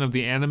adaptation of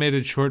the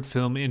animated short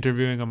film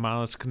interviewing a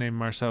mollusk named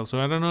Marcel. So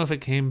I don't know if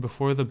it came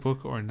before the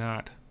book or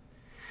not.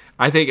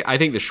 I think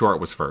the short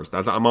was first.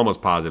 I'm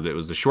almost positive it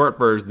was the short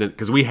version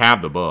because we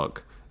have the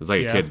book. It's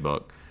like a kid's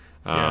book.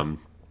 And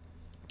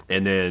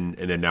then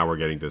now we're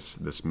getting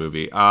this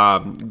movie.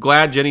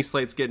 Glad Jenny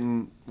Slate's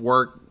getting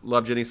work.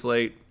 Love Jenny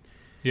Slate.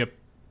 Yep.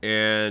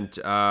 And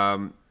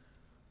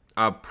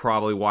I'll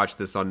probably watch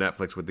this on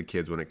Netflix with the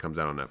kids when it comes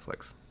out on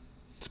Netflix.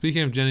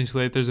 Speaking of Jenny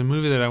Slate, there's a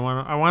movie that I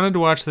wanted to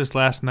watch this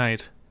last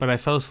night, but I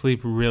fell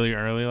asleep really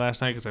early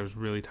last night because I was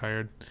really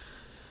tired.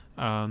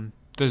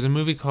 There's a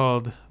movie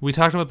called, we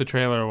talked about the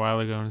trailer a while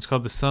ago, and it's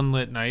called The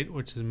Sunlit Night,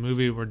 which is a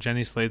movie where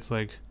Jenny Slate's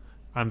like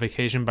on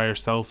vacation by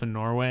herself in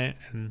Norway,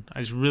 and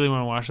I just really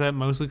want to watch that,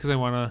 mostly because I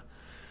want to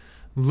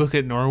look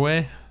at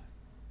Norway.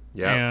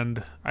 Yeah.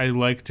 And I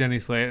like Jenny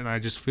Slate, and I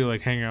just feel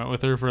like hanging out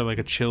with her for like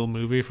a chill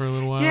movie for a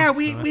little while. Yeah,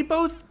 we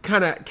both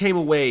kind of came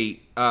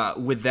away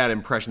with that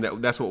impression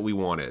that that's what we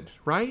wanted,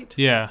 right?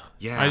 Yeah.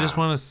 I just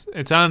want to.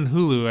 It's on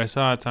Hulu. I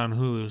saw it's on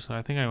Hulu, so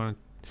I think I want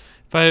to.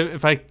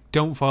 If I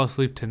don't fall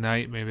asleep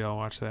tonight, maybe I'll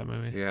watch that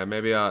movie. Yeah,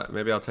 maybe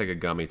I'll take a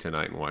gummy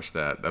tonight and watch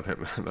that.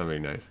 That'd be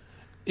nice.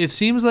 It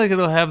seems like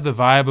it'll have the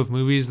vibe of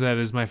movies that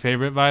is my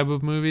favorite vibe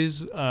of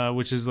movies,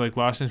 which is like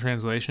Lost in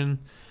Translation,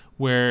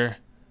 where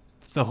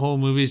the whole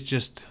movie's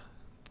just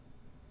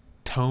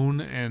tone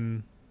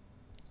and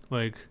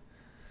like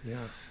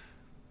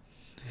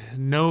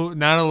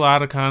not a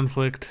lot of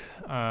conflict.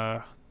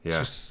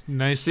 Just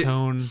nice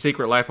tone.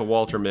 Secret Life of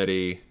Walter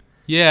Mitty.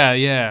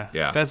 Yeah.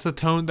 That's the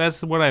tone.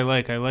 That's what I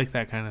like. I like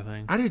that kind of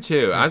thing. I do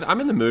too. Yeah.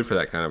 I'm in the mood for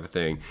that kind of a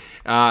thing.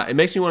 It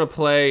makes me want to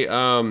play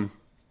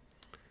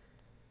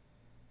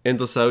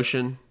Endless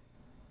Ocean.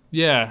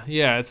 Yeah,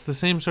 it's the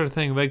same sort of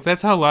thing. Like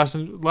that's how Lost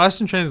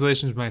in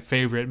Translation is my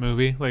favorite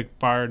movie. Like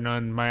bar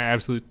none, my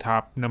absolute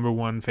top number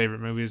one favorite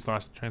movie is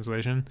Lost in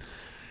Translation,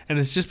 and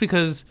it's just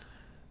because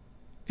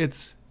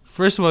it's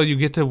first of all you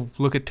get to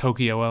look at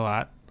Tokyo a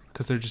lot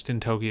because they're just in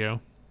Tokyo.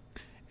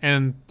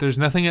 And there's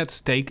nothing at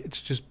stake. It's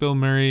just Bill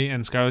Murray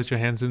and Scarlett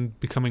Johansson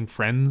becoming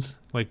friends,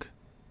 like,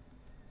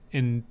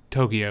 in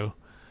Tokyo.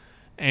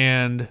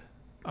 And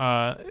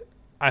I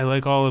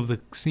like all of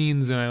the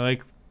scenes, and I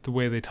like the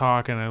way they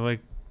talk, and I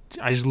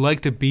just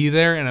like to be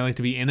there, and I like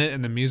to be in it,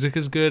 and the music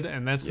is good,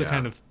 and that's the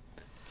kind of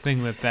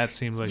thing that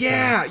seems like.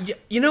 Yeah,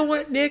 you know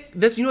what, Nick?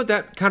 You know what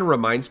that kind of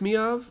reminds me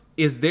of?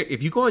 Is there,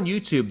 if you go on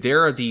YouTube,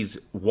 there are these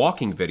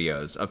walking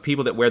videos of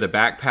people that wear the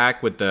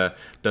backpack with the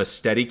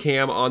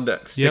Steadicam on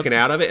sticking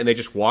out of it, and they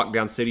just walk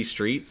down city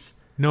streets.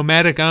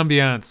 Nomadic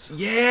ambiance.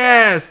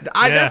 Yes,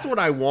 that's what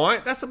I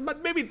want.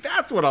 Maybe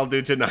that's what I'll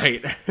do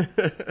tonight.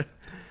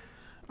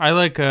 I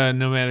like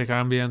nomadic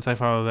ambiance. I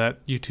follow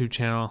that YouTube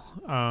channel.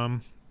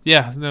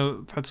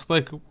 That's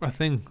like a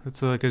thing.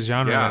 It's like a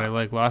genre that I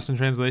like. Lost in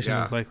Translation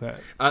is like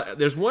that.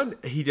 There's one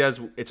he does.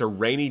 It's a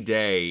rainy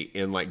day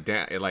in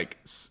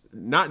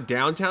not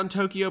downtown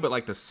Tokyo, but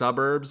like the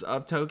suburbs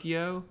of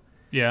Tokyo.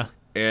 Yeah.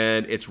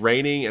 And it's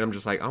raining, and I'm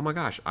just like, oh my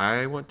gosh,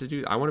 I want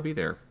to be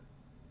there.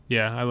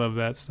 Yeah, I love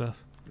that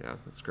stuff. Yeah,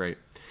 that's great.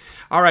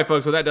 All right,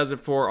 folks. Well, that does it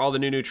for all the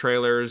new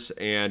trailers,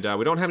 and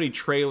we don't have any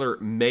trailer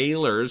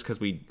mailers because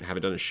we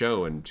haven't done a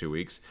show in 2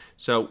 weeks.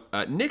 So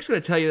Nick's going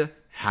to tell you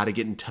how to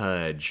get in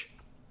touch.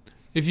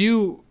 If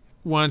you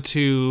want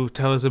to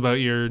tell us about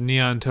your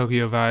Neon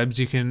Tokyo vibes,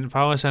 you can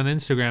follow us on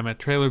Instagram at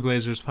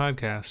Trailerblazers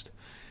Podcast.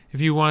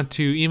 If you want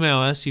to email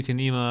us, you can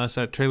email us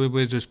at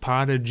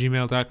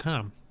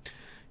trailerblazerspod@gmail.com.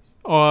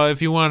 Or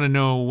if you want to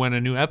know when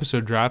a new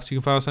episode drops, you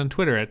can follow us on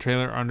Twitter at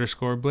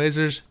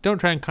 @trailer_blazers. Don't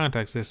try and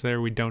contact us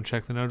there. We don't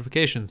check the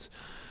notifications.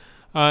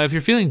 If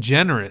you're feeling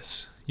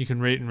generous, you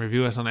can rate and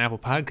review us on Apple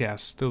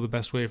Podcasts. Still the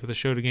best way for the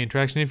show to gain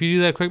traction. If you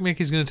do that, Quick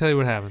Mickey's going to tell you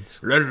what happens.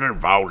 Listen,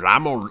 folks,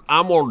 I'm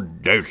gonna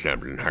do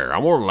something here.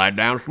 I'm gonna lay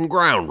down some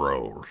ground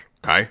rules,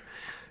 okay?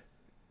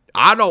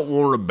 I don't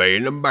want to be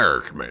an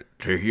embarrassment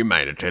to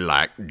humanity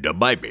like the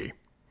baby.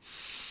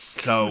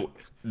 So,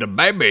 the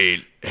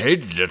baby,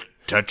 he's just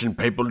touching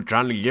people,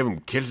 trying to give them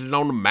kisses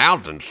on the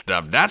mouth and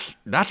stuff. That's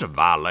a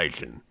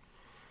violation.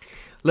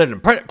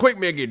 Listen, Quick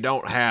Mickey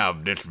don't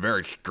have this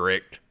very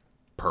strict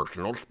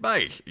personal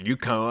space. You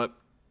come up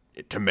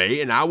to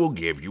me and I will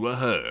give you a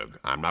hug.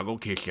 I'm not going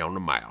to kiss you on the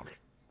mouth,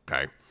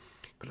 okay?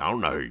 Because I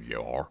don't know who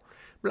you are.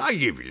 But I'll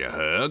give you a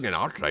hug and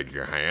I'll shake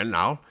your hand and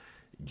I'll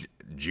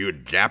do a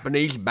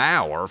Japanese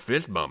bow or a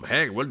fist bump.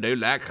 Heck, we'll do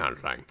that kind of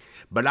thing.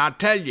 But I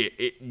tell you,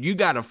 you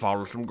got to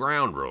follow some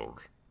ground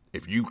rules.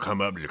 If you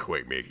come up to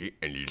Quick Mickey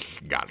and you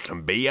got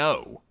some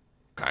B.O.,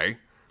 okay?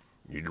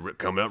 You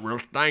come up real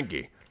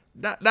stanky.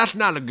 That's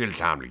not a good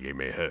time to give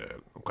me a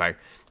hug, okay?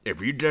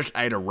 If you just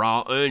ate a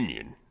raw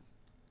onion,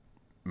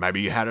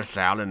 maybe you had a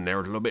salad and there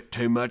was a little bit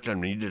too much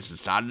and you just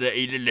decided to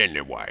eat it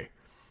anyway.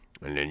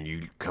 And then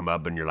you come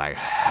up and you're like,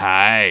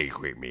 hey,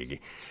 Quick Mickey,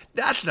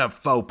 that's a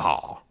faux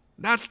pas.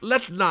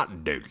 Let's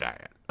not do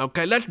that,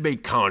 okay? Let's be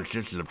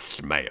conscious of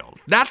smells.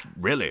 That's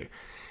really...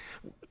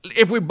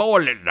 if we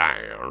boil it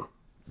down,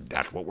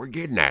 that's what we're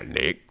getting at,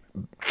 Nick.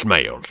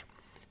 Smells.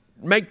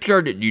 Make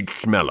sure that you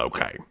smell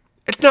okay.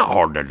 It's not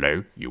hard to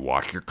do. You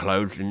wash your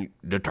clothes in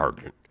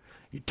detergent.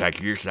 You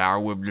take your shower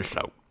with the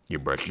soap. You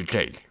brush your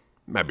teeth.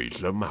 Maybe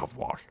some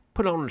mouthwash.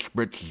 Put on a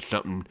spritz of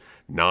something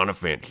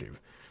non-offensive.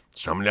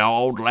 Some of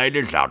y'all old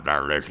ladies out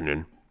there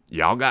listening,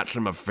 y'all got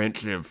some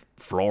offensive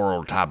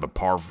floral type of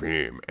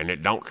perfume, and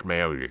it don't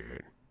smell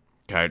good.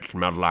 Okay, it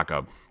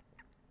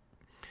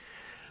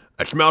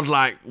smells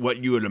like what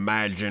you would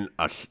imagine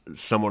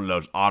some of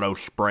those auto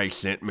spray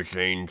scent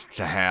machines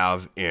to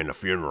have in a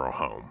funeral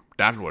home.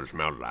 That's what it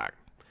smells like.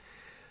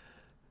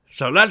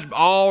 So let's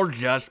all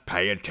just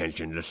pay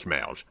attention to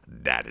smells.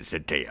 That is a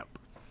tip.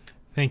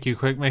 Thank you,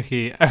 Quick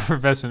Mickey,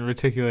 effervescent,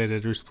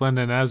 reticulated,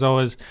 resplendent. As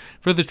always,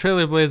 for the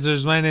Trailer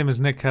Blazers, my name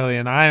is Nick Kelly,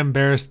 and I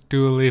embarrassed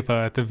Dua Lipa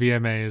at the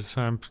VMAs.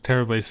 I'm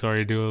terribly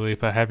sorry, Dua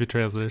Lipa. Happy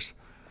Trailers.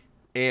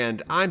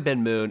 And I'm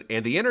Ben Moon,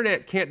 and the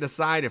internet can't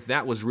decide if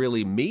that was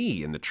really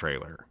me in the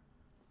trailer.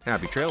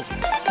 Happy Trails.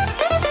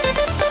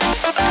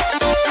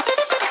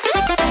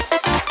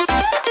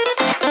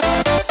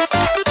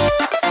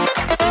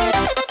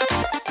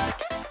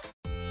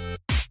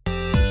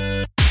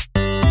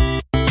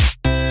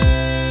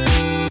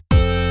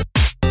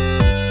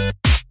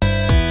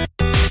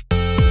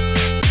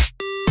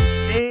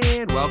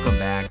 And welcome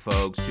back,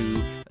 folks,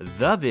 to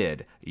The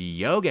Vid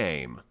Yo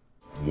Game.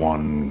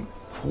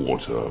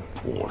 1/4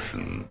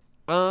 portion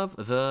of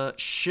the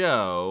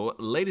show.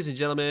 Ladies and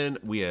gentlemen,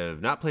 we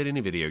have not played any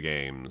video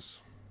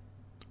games.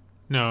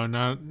 No,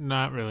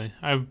 not really.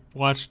 I've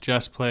watched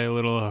Jess play a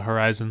little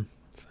Horizon.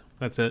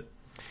 That's it.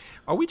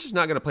 Are we just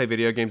not going to play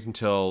video games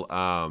until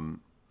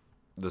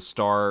the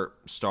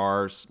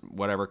Stars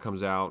whatever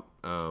comes out?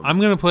 I'm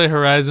going to play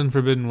Horizon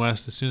Forbidden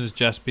West as soon as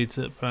Jess beats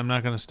it, but I'm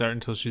not going to start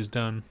until she's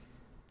done.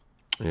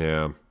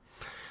 Yeah.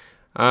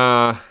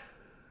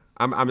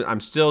 I'm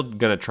still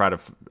gonna try to.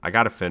 I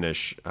gotta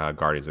finish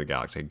Guardians of the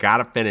Galaxy. I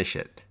gotta finish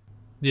it.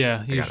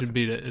 Yeah, you should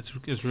beat it.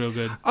 It's real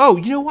good. Oh,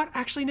 you know what?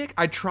 Actually, Nick,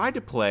 I tried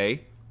to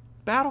play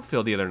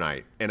Battlefield the other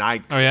night, and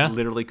I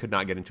literally could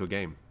not get into a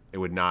game. It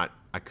would not.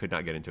 I could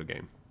not get into a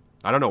game.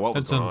 I don't know what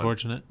was going on. That's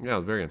unfortunate. Yeah, it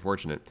was very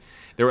unfortunate.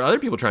 There were other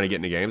people trying to get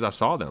into games. I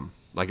saw them.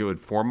 Like, it would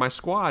form my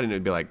squad, and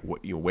it'd be like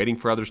waiting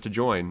for others to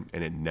join,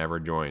 and it never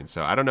joined.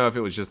 So I don't know if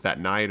it was just that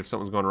night, if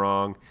something was going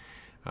wrong.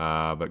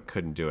 But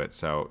couldn't do it.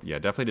 So, yeah,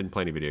 definitely didn't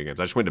play any video games.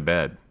 I just went to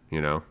bed,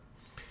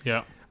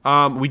 Yeah.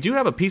 We do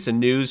have a piece of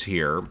news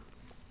here.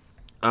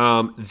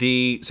 So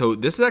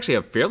this is actually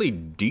a fairly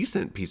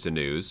decent piece of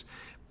news.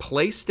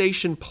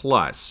 PlayStation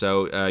Plus.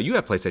 So you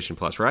have PlayStation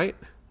Plus, right?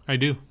 I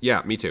do.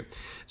 Yeah, me too.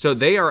 So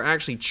they are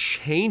actually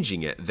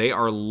changing it. They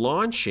are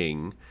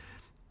launching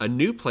a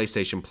new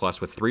PlayStation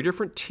Plus with 3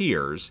 different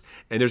tiers,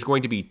 and there's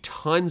going to be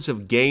tons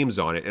of games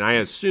on it. And I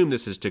assume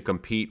this is to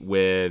compete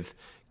with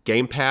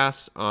Game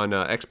Pass on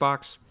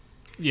Xbox.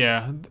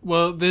 Yeah,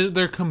 well,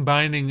 they're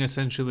combining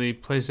essentially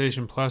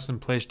PlayStation Plus and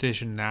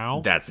PlayStation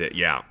Now. That's it.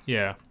 Yeah.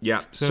 Yeah.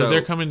 Yeah. So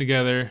they're coming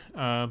together.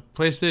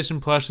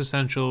 PlayStation Plus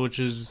Essential, which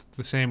is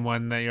the same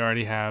one that you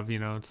already have.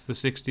 It's the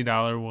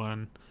 $60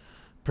 one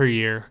per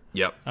year.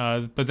 Yep.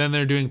 But then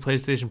they're doing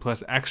PlayStation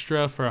Plus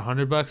Extra for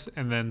 $100,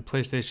 and then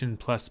PlayStation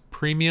Plus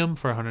Premium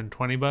for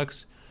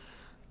 $120.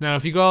 Now,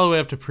 if you go all the way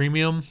up to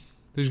Premium,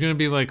 there's going to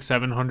be like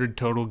 700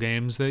 total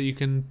games that you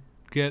can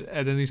get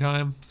at any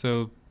time.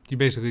 So you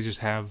basically just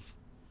have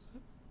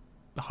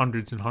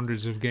hundreds and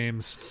hundreds of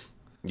games.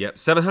 Yep,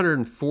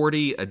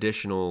 740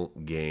 additional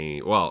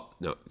game. Well,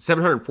 no,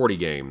 740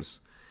 games.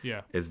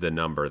 Yeah, is the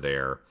number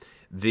there.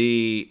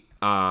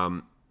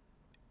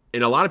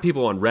 And a lot of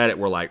people on Reddit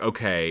were like,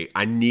 okay,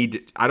 I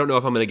don't know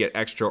if I'm going to get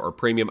extra or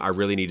premium. I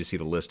really need to see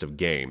the list of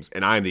games.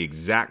 And I'm the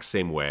exact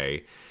same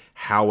way.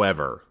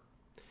 However,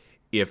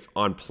 if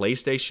on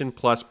PlayStation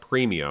Plus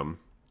Premium,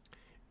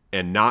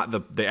 and not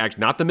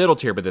the middle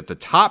tier, but that the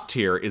top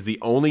tier is the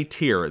only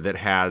tier that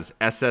has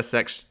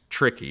SSX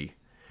Tricky,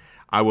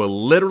 I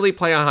will literally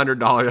pay $100,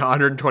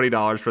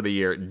 $120 for the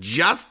year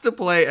just to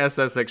play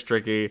SSX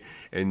Tricky,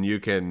 and you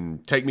can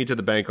take me to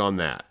the bank on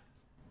that.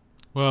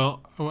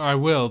 Well, I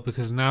will,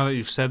 because now that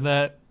you've said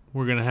that,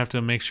 we're going to have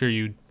to make sure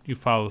you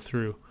follow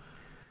through.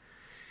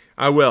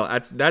 I will.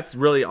 That's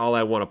really all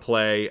I want to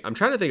play. I'm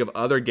trying to think of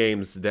other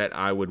games that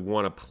I would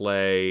want to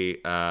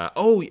play.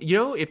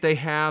 If they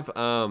have...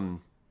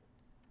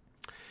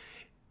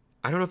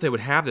 I don't know if they would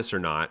have this or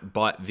not,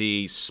 but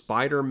the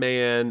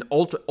Spider-Man,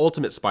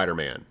 Ultimate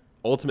Spider-Man.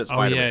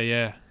 Oh,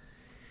 yeah.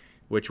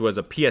 Which was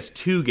a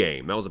PS2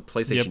 game. That was a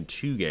PlayStation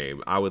 2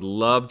 game. I would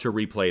love to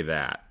replay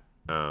that.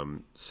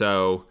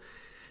 So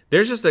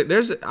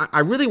I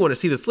really want to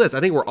see this list. I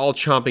think we're all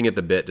chomping at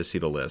the bit to see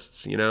the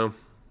lists,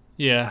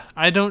 Yeah,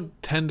 I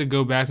don't tend to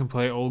go back and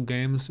play old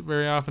games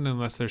very often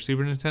unless they're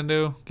Super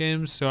Nintendo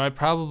games, so I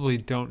probably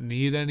don't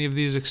need any of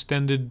these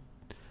extended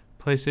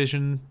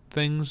PlayStation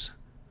things,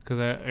 because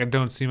I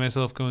don't see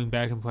myself going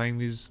back and playing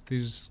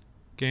these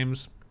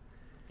games.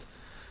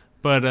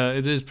 But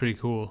it is pretty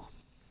cool.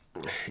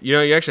 You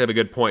actually have a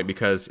good point,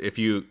 because if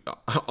you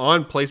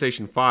on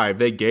PlayStation 5,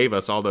 they gave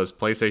us all those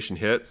PlayStation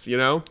hits,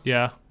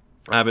 Yeah.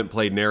 I haven't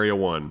played Naria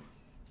 1.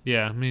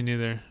 Yeah, me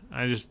neither.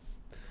 I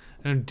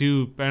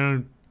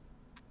don't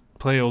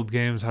play old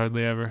games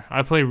hardly ever.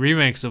 I play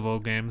remakes of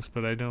old games,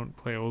 but I don't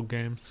play old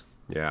games.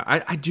 Yeah,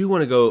 I do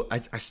want to go.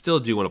 I still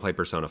do want to play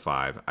Persona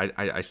 5.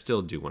 I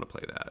still do want to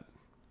play that.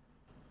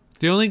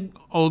 The only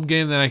old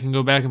game that I can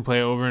go back and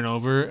play over and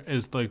over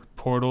is like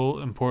Portal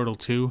and Portal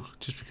 2,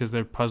 just because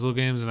they're puzzle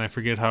games and I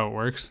forget how it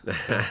works.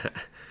 So.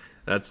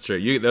 That's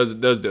true. Those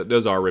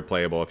are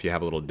replayable if you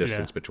have a little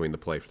distance between the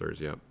playthroughs.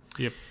 Yeah.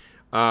 Yep.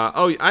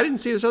 I didn't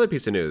see this other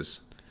piece of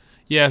news.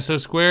 Yeah, so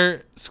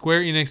Square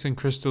Enix and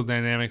Crystal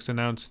Dynamics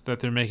announced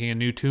that they're making a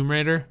new Tomb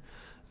Raider.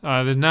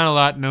 There's not a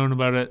lot known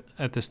about it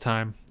at this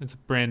time. It's a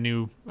brand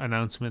new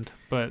announcement,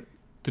 but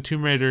the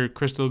Tomb Raider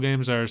Crystal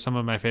games are some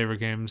of my favorite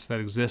games that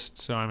exist,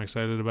 so I'm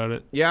excited about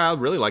it. Yeah, I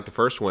really like the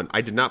first one.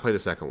 I did not play the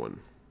second one.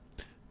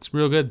 It's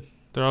real good.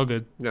 They're all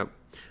good. Yeah.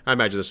 I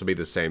imagine this will be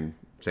the same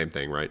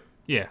thing, right?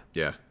 Yeah.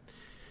 Yeah.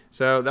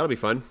 So that'll be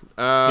fun.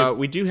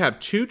 We do have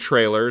 2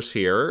 trailers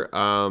here.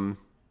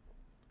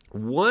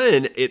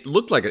 One, it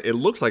looks like a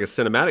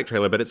cinematic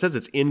trailer, but it says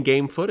it's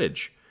in-game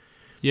footage.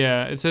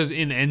 Yeah, it says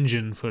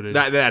in-engine footage.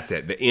 That's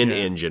it, the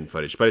in-engine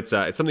footage. But it's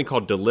something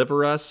called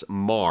Deliver Us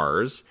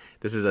Mars.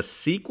 This is a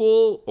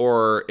sequel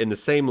or in the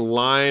same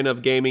line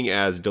of gaming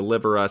as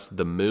Deliver Us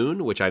the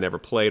Moon, which I never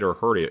played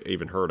or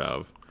even heard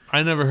of.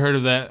 I never heard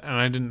of that, and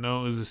I didn't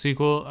know it was a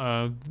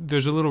sequel.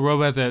 There's a little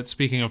robot that,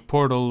 speaking of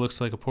Portal,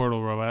 looks like a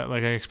Portal robot.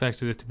 Like I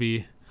expected it to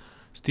be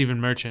Stephen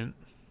Merchant,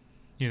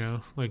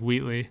 like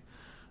Wheatley.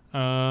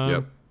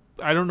 Yep.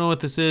 I don't know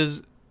what this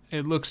is.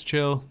 It looks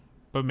chill,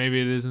 but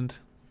maybe it isn't.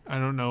 I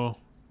don't know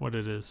what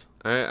it is.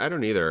 I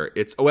don't either.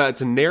 It's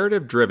a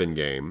narrative-driven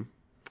game,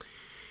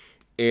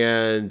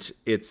 and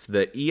it's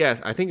the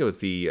I think it was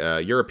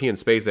the European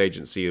Space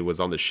Agency was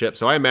on the ship.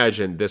 So I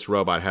imagine this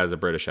robot has a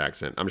British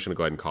accent. I'm just going to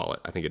go ahead and call it.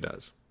 I think it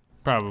does.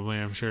 Probably,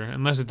 I'm sure,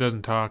 unless it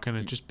doesn't talk and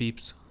it just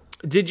beeps.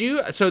 Did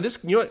you? So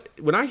this,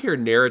 when I hear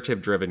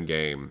narrative-driven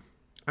game,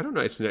 I don't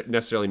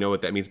necessarily know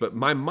what that means, but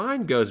my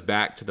mind goes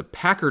back to the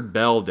Packard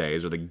Bell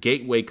days or the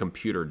Gateway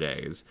Computer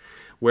days,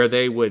 where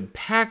they would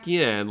pack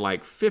in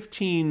like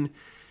 15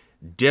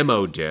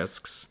 demo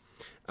discs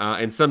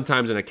and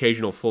sometimes an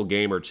occasional full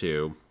game or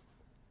two.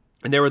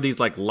 And there were these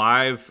like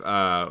live,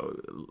 what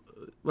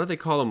do they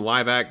call them?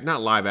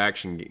 Not live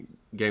action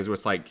games where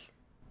it's like...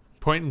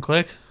 Point and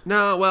click?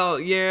 No, well,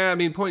 yeah, I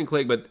mean point and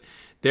click, but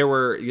there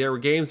were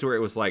games where it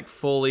was like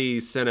fully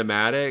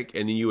cinematic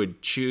and then you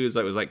would choose,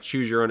 like it was like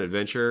choose your own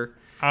adventure.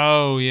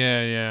 Oh,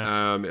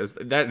 yeah.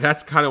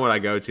 That's kind of what I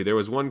go to. There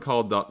was one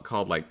called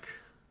like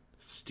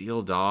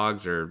Steel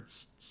Dogs or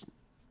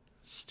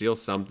Steel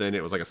something.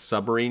 It was like a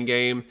submarine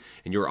game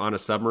and you were on a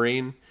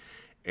submarine.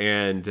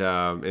 And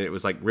it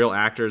was like real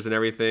actors and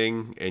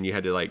everything, and you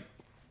had to like,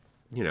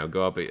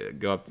 go up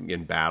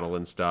in battle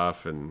and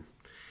stuff, and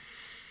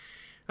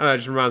I don't know, it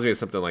just reminds me of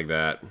something like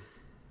that.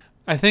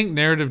 I think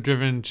narrative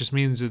driven just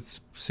means it's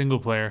single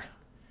player.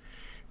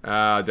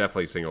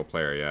 Definitely single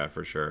player, yeah,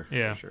 for sure.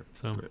 Yeah, for sure.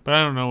 So, but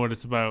I don't know what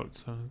it's about.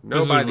 So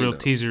this is a real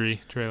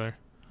teasery trailer.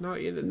 No,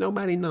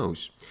 nobody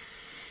knows.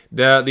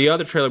 The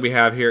other trailer we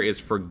have here is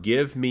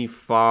Forgive Me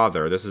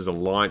Father. This is a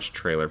launch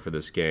trailer for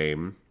this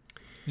game.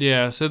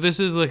 Yeah, so this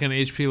is like an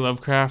H.P.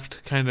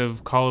 Lovecraft kind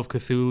of Call of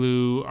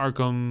Cthulhu,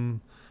 Arkham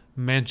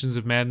Mansions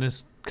of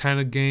Madness kind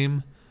of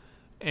game.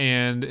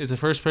 And it's a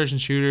first-person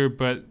shooter,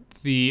 but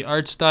the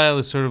art style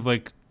is sort of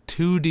like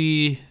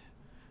 2D,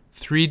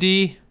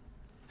 3D.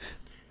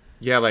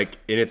 Yeah, like,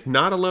 and it's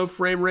not a low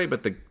frame rate,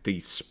 but the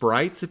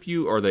sprites,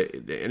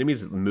 the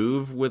enemies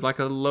move with like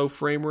a low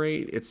frame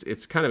rate.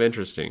 It's kind of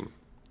interesting.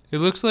 It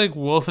looks like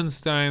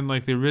Wolfenstein,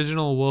 like the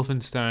original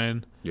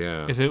Wolfenstein.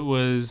 Yeah. If it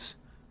was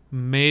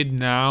made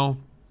now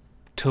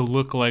to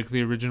look like the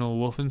original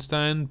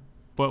Wolfenstein,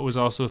 but was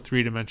also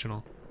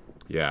 3-dimensional.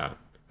 Yeah,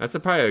 that's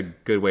probably a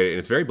good way. And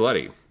it's very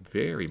bloody,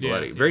 very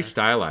bloody, very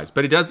stylized.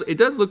 But it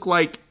does look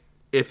like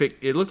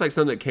it looks like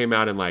something that came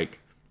out in like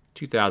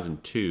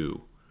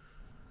 2002.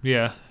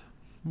 Yeah,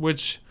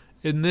 which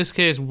in this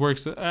case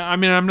works. I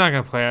mean, I'm not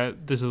gonna play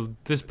it. This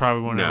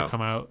probably won't ever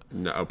come out.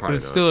 No, probably but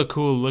it's not. still a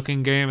cool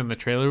looking game, and the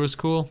trailer was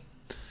cool.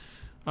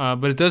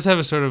 But it does have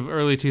a sort of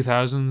early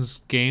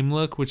 2000s game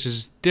look, which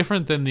is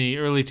different than the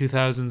early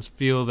 2000s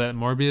feel that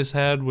Morbius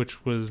had,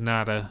 which was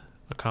not a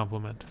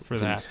compliment for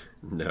that.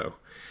 No.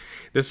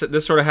 This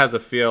sort of has a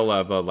feel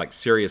of like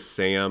Serious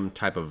Sam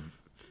type of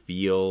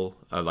feel,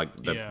 like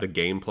the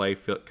gameplay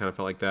kind of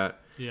felt like that.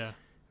 Yeah.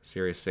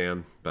 Serious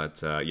Sam.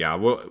 But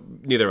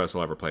neither of us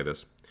will ever play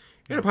this.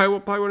 And it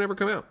probably won't ever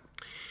come out.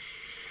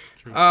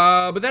 True.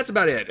 But that's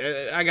about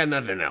it. I got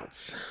nothing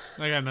else.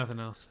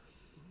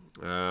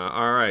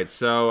 All right,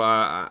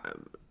 so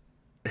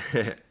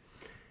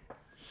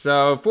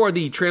so for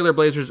the Trailer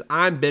Blazers,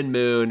 I'm Ben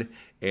Moon,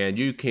 and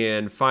you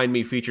can find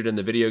me featured in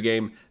the video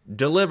game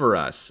Deliver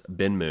Us,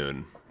 Ben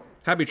Moon.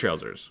 Happy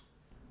Trailsers.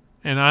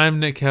 And I'm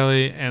Nick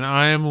Kelly, and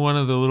I am one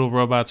of the little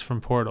robots from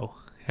Portal.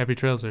 Happy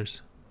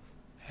Trailsers.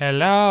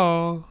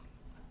 Hello.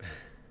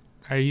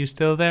 Are you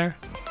still there?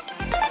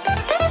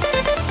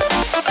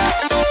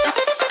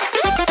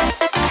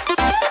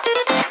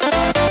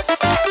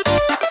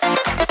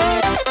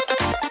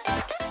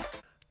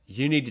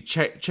 You need to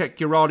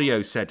check your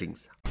audio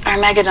settings.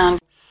 Armageddon.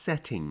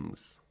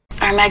 Settings.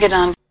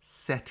 Armageddon.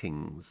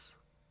 Settings.